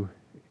seek you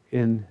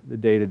in the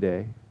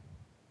day-to-day.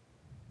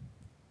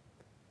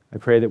 I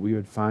pray that we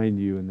would find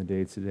you in the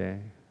day-to-day.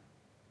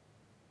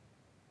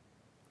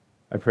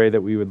 I pray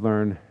that we would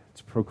learn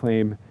to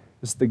proclaim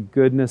just the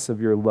goodness of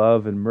your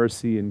love and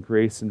mercy and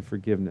grace and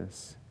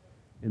forgiveness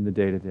in the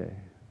day-to-day.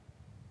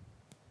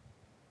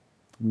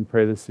 We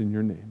pray this in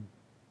your name.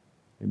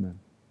 Amen.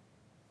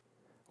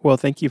 Well,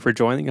 thank you for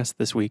joining us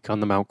this week on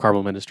the Mount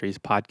Carmel Ministries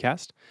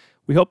podcast.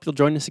 We hope you'll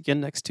join us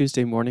again next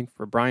Tuesday morning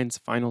for Brian's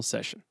final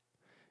session.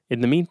 In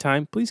the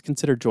meantime, please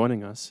consider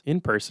joining us in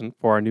person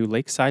for our new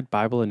Lakeside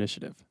Bible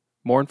Initiative.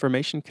 More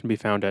information can be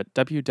found at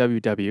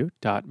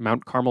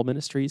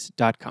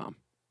www.mountcarmelministries.com.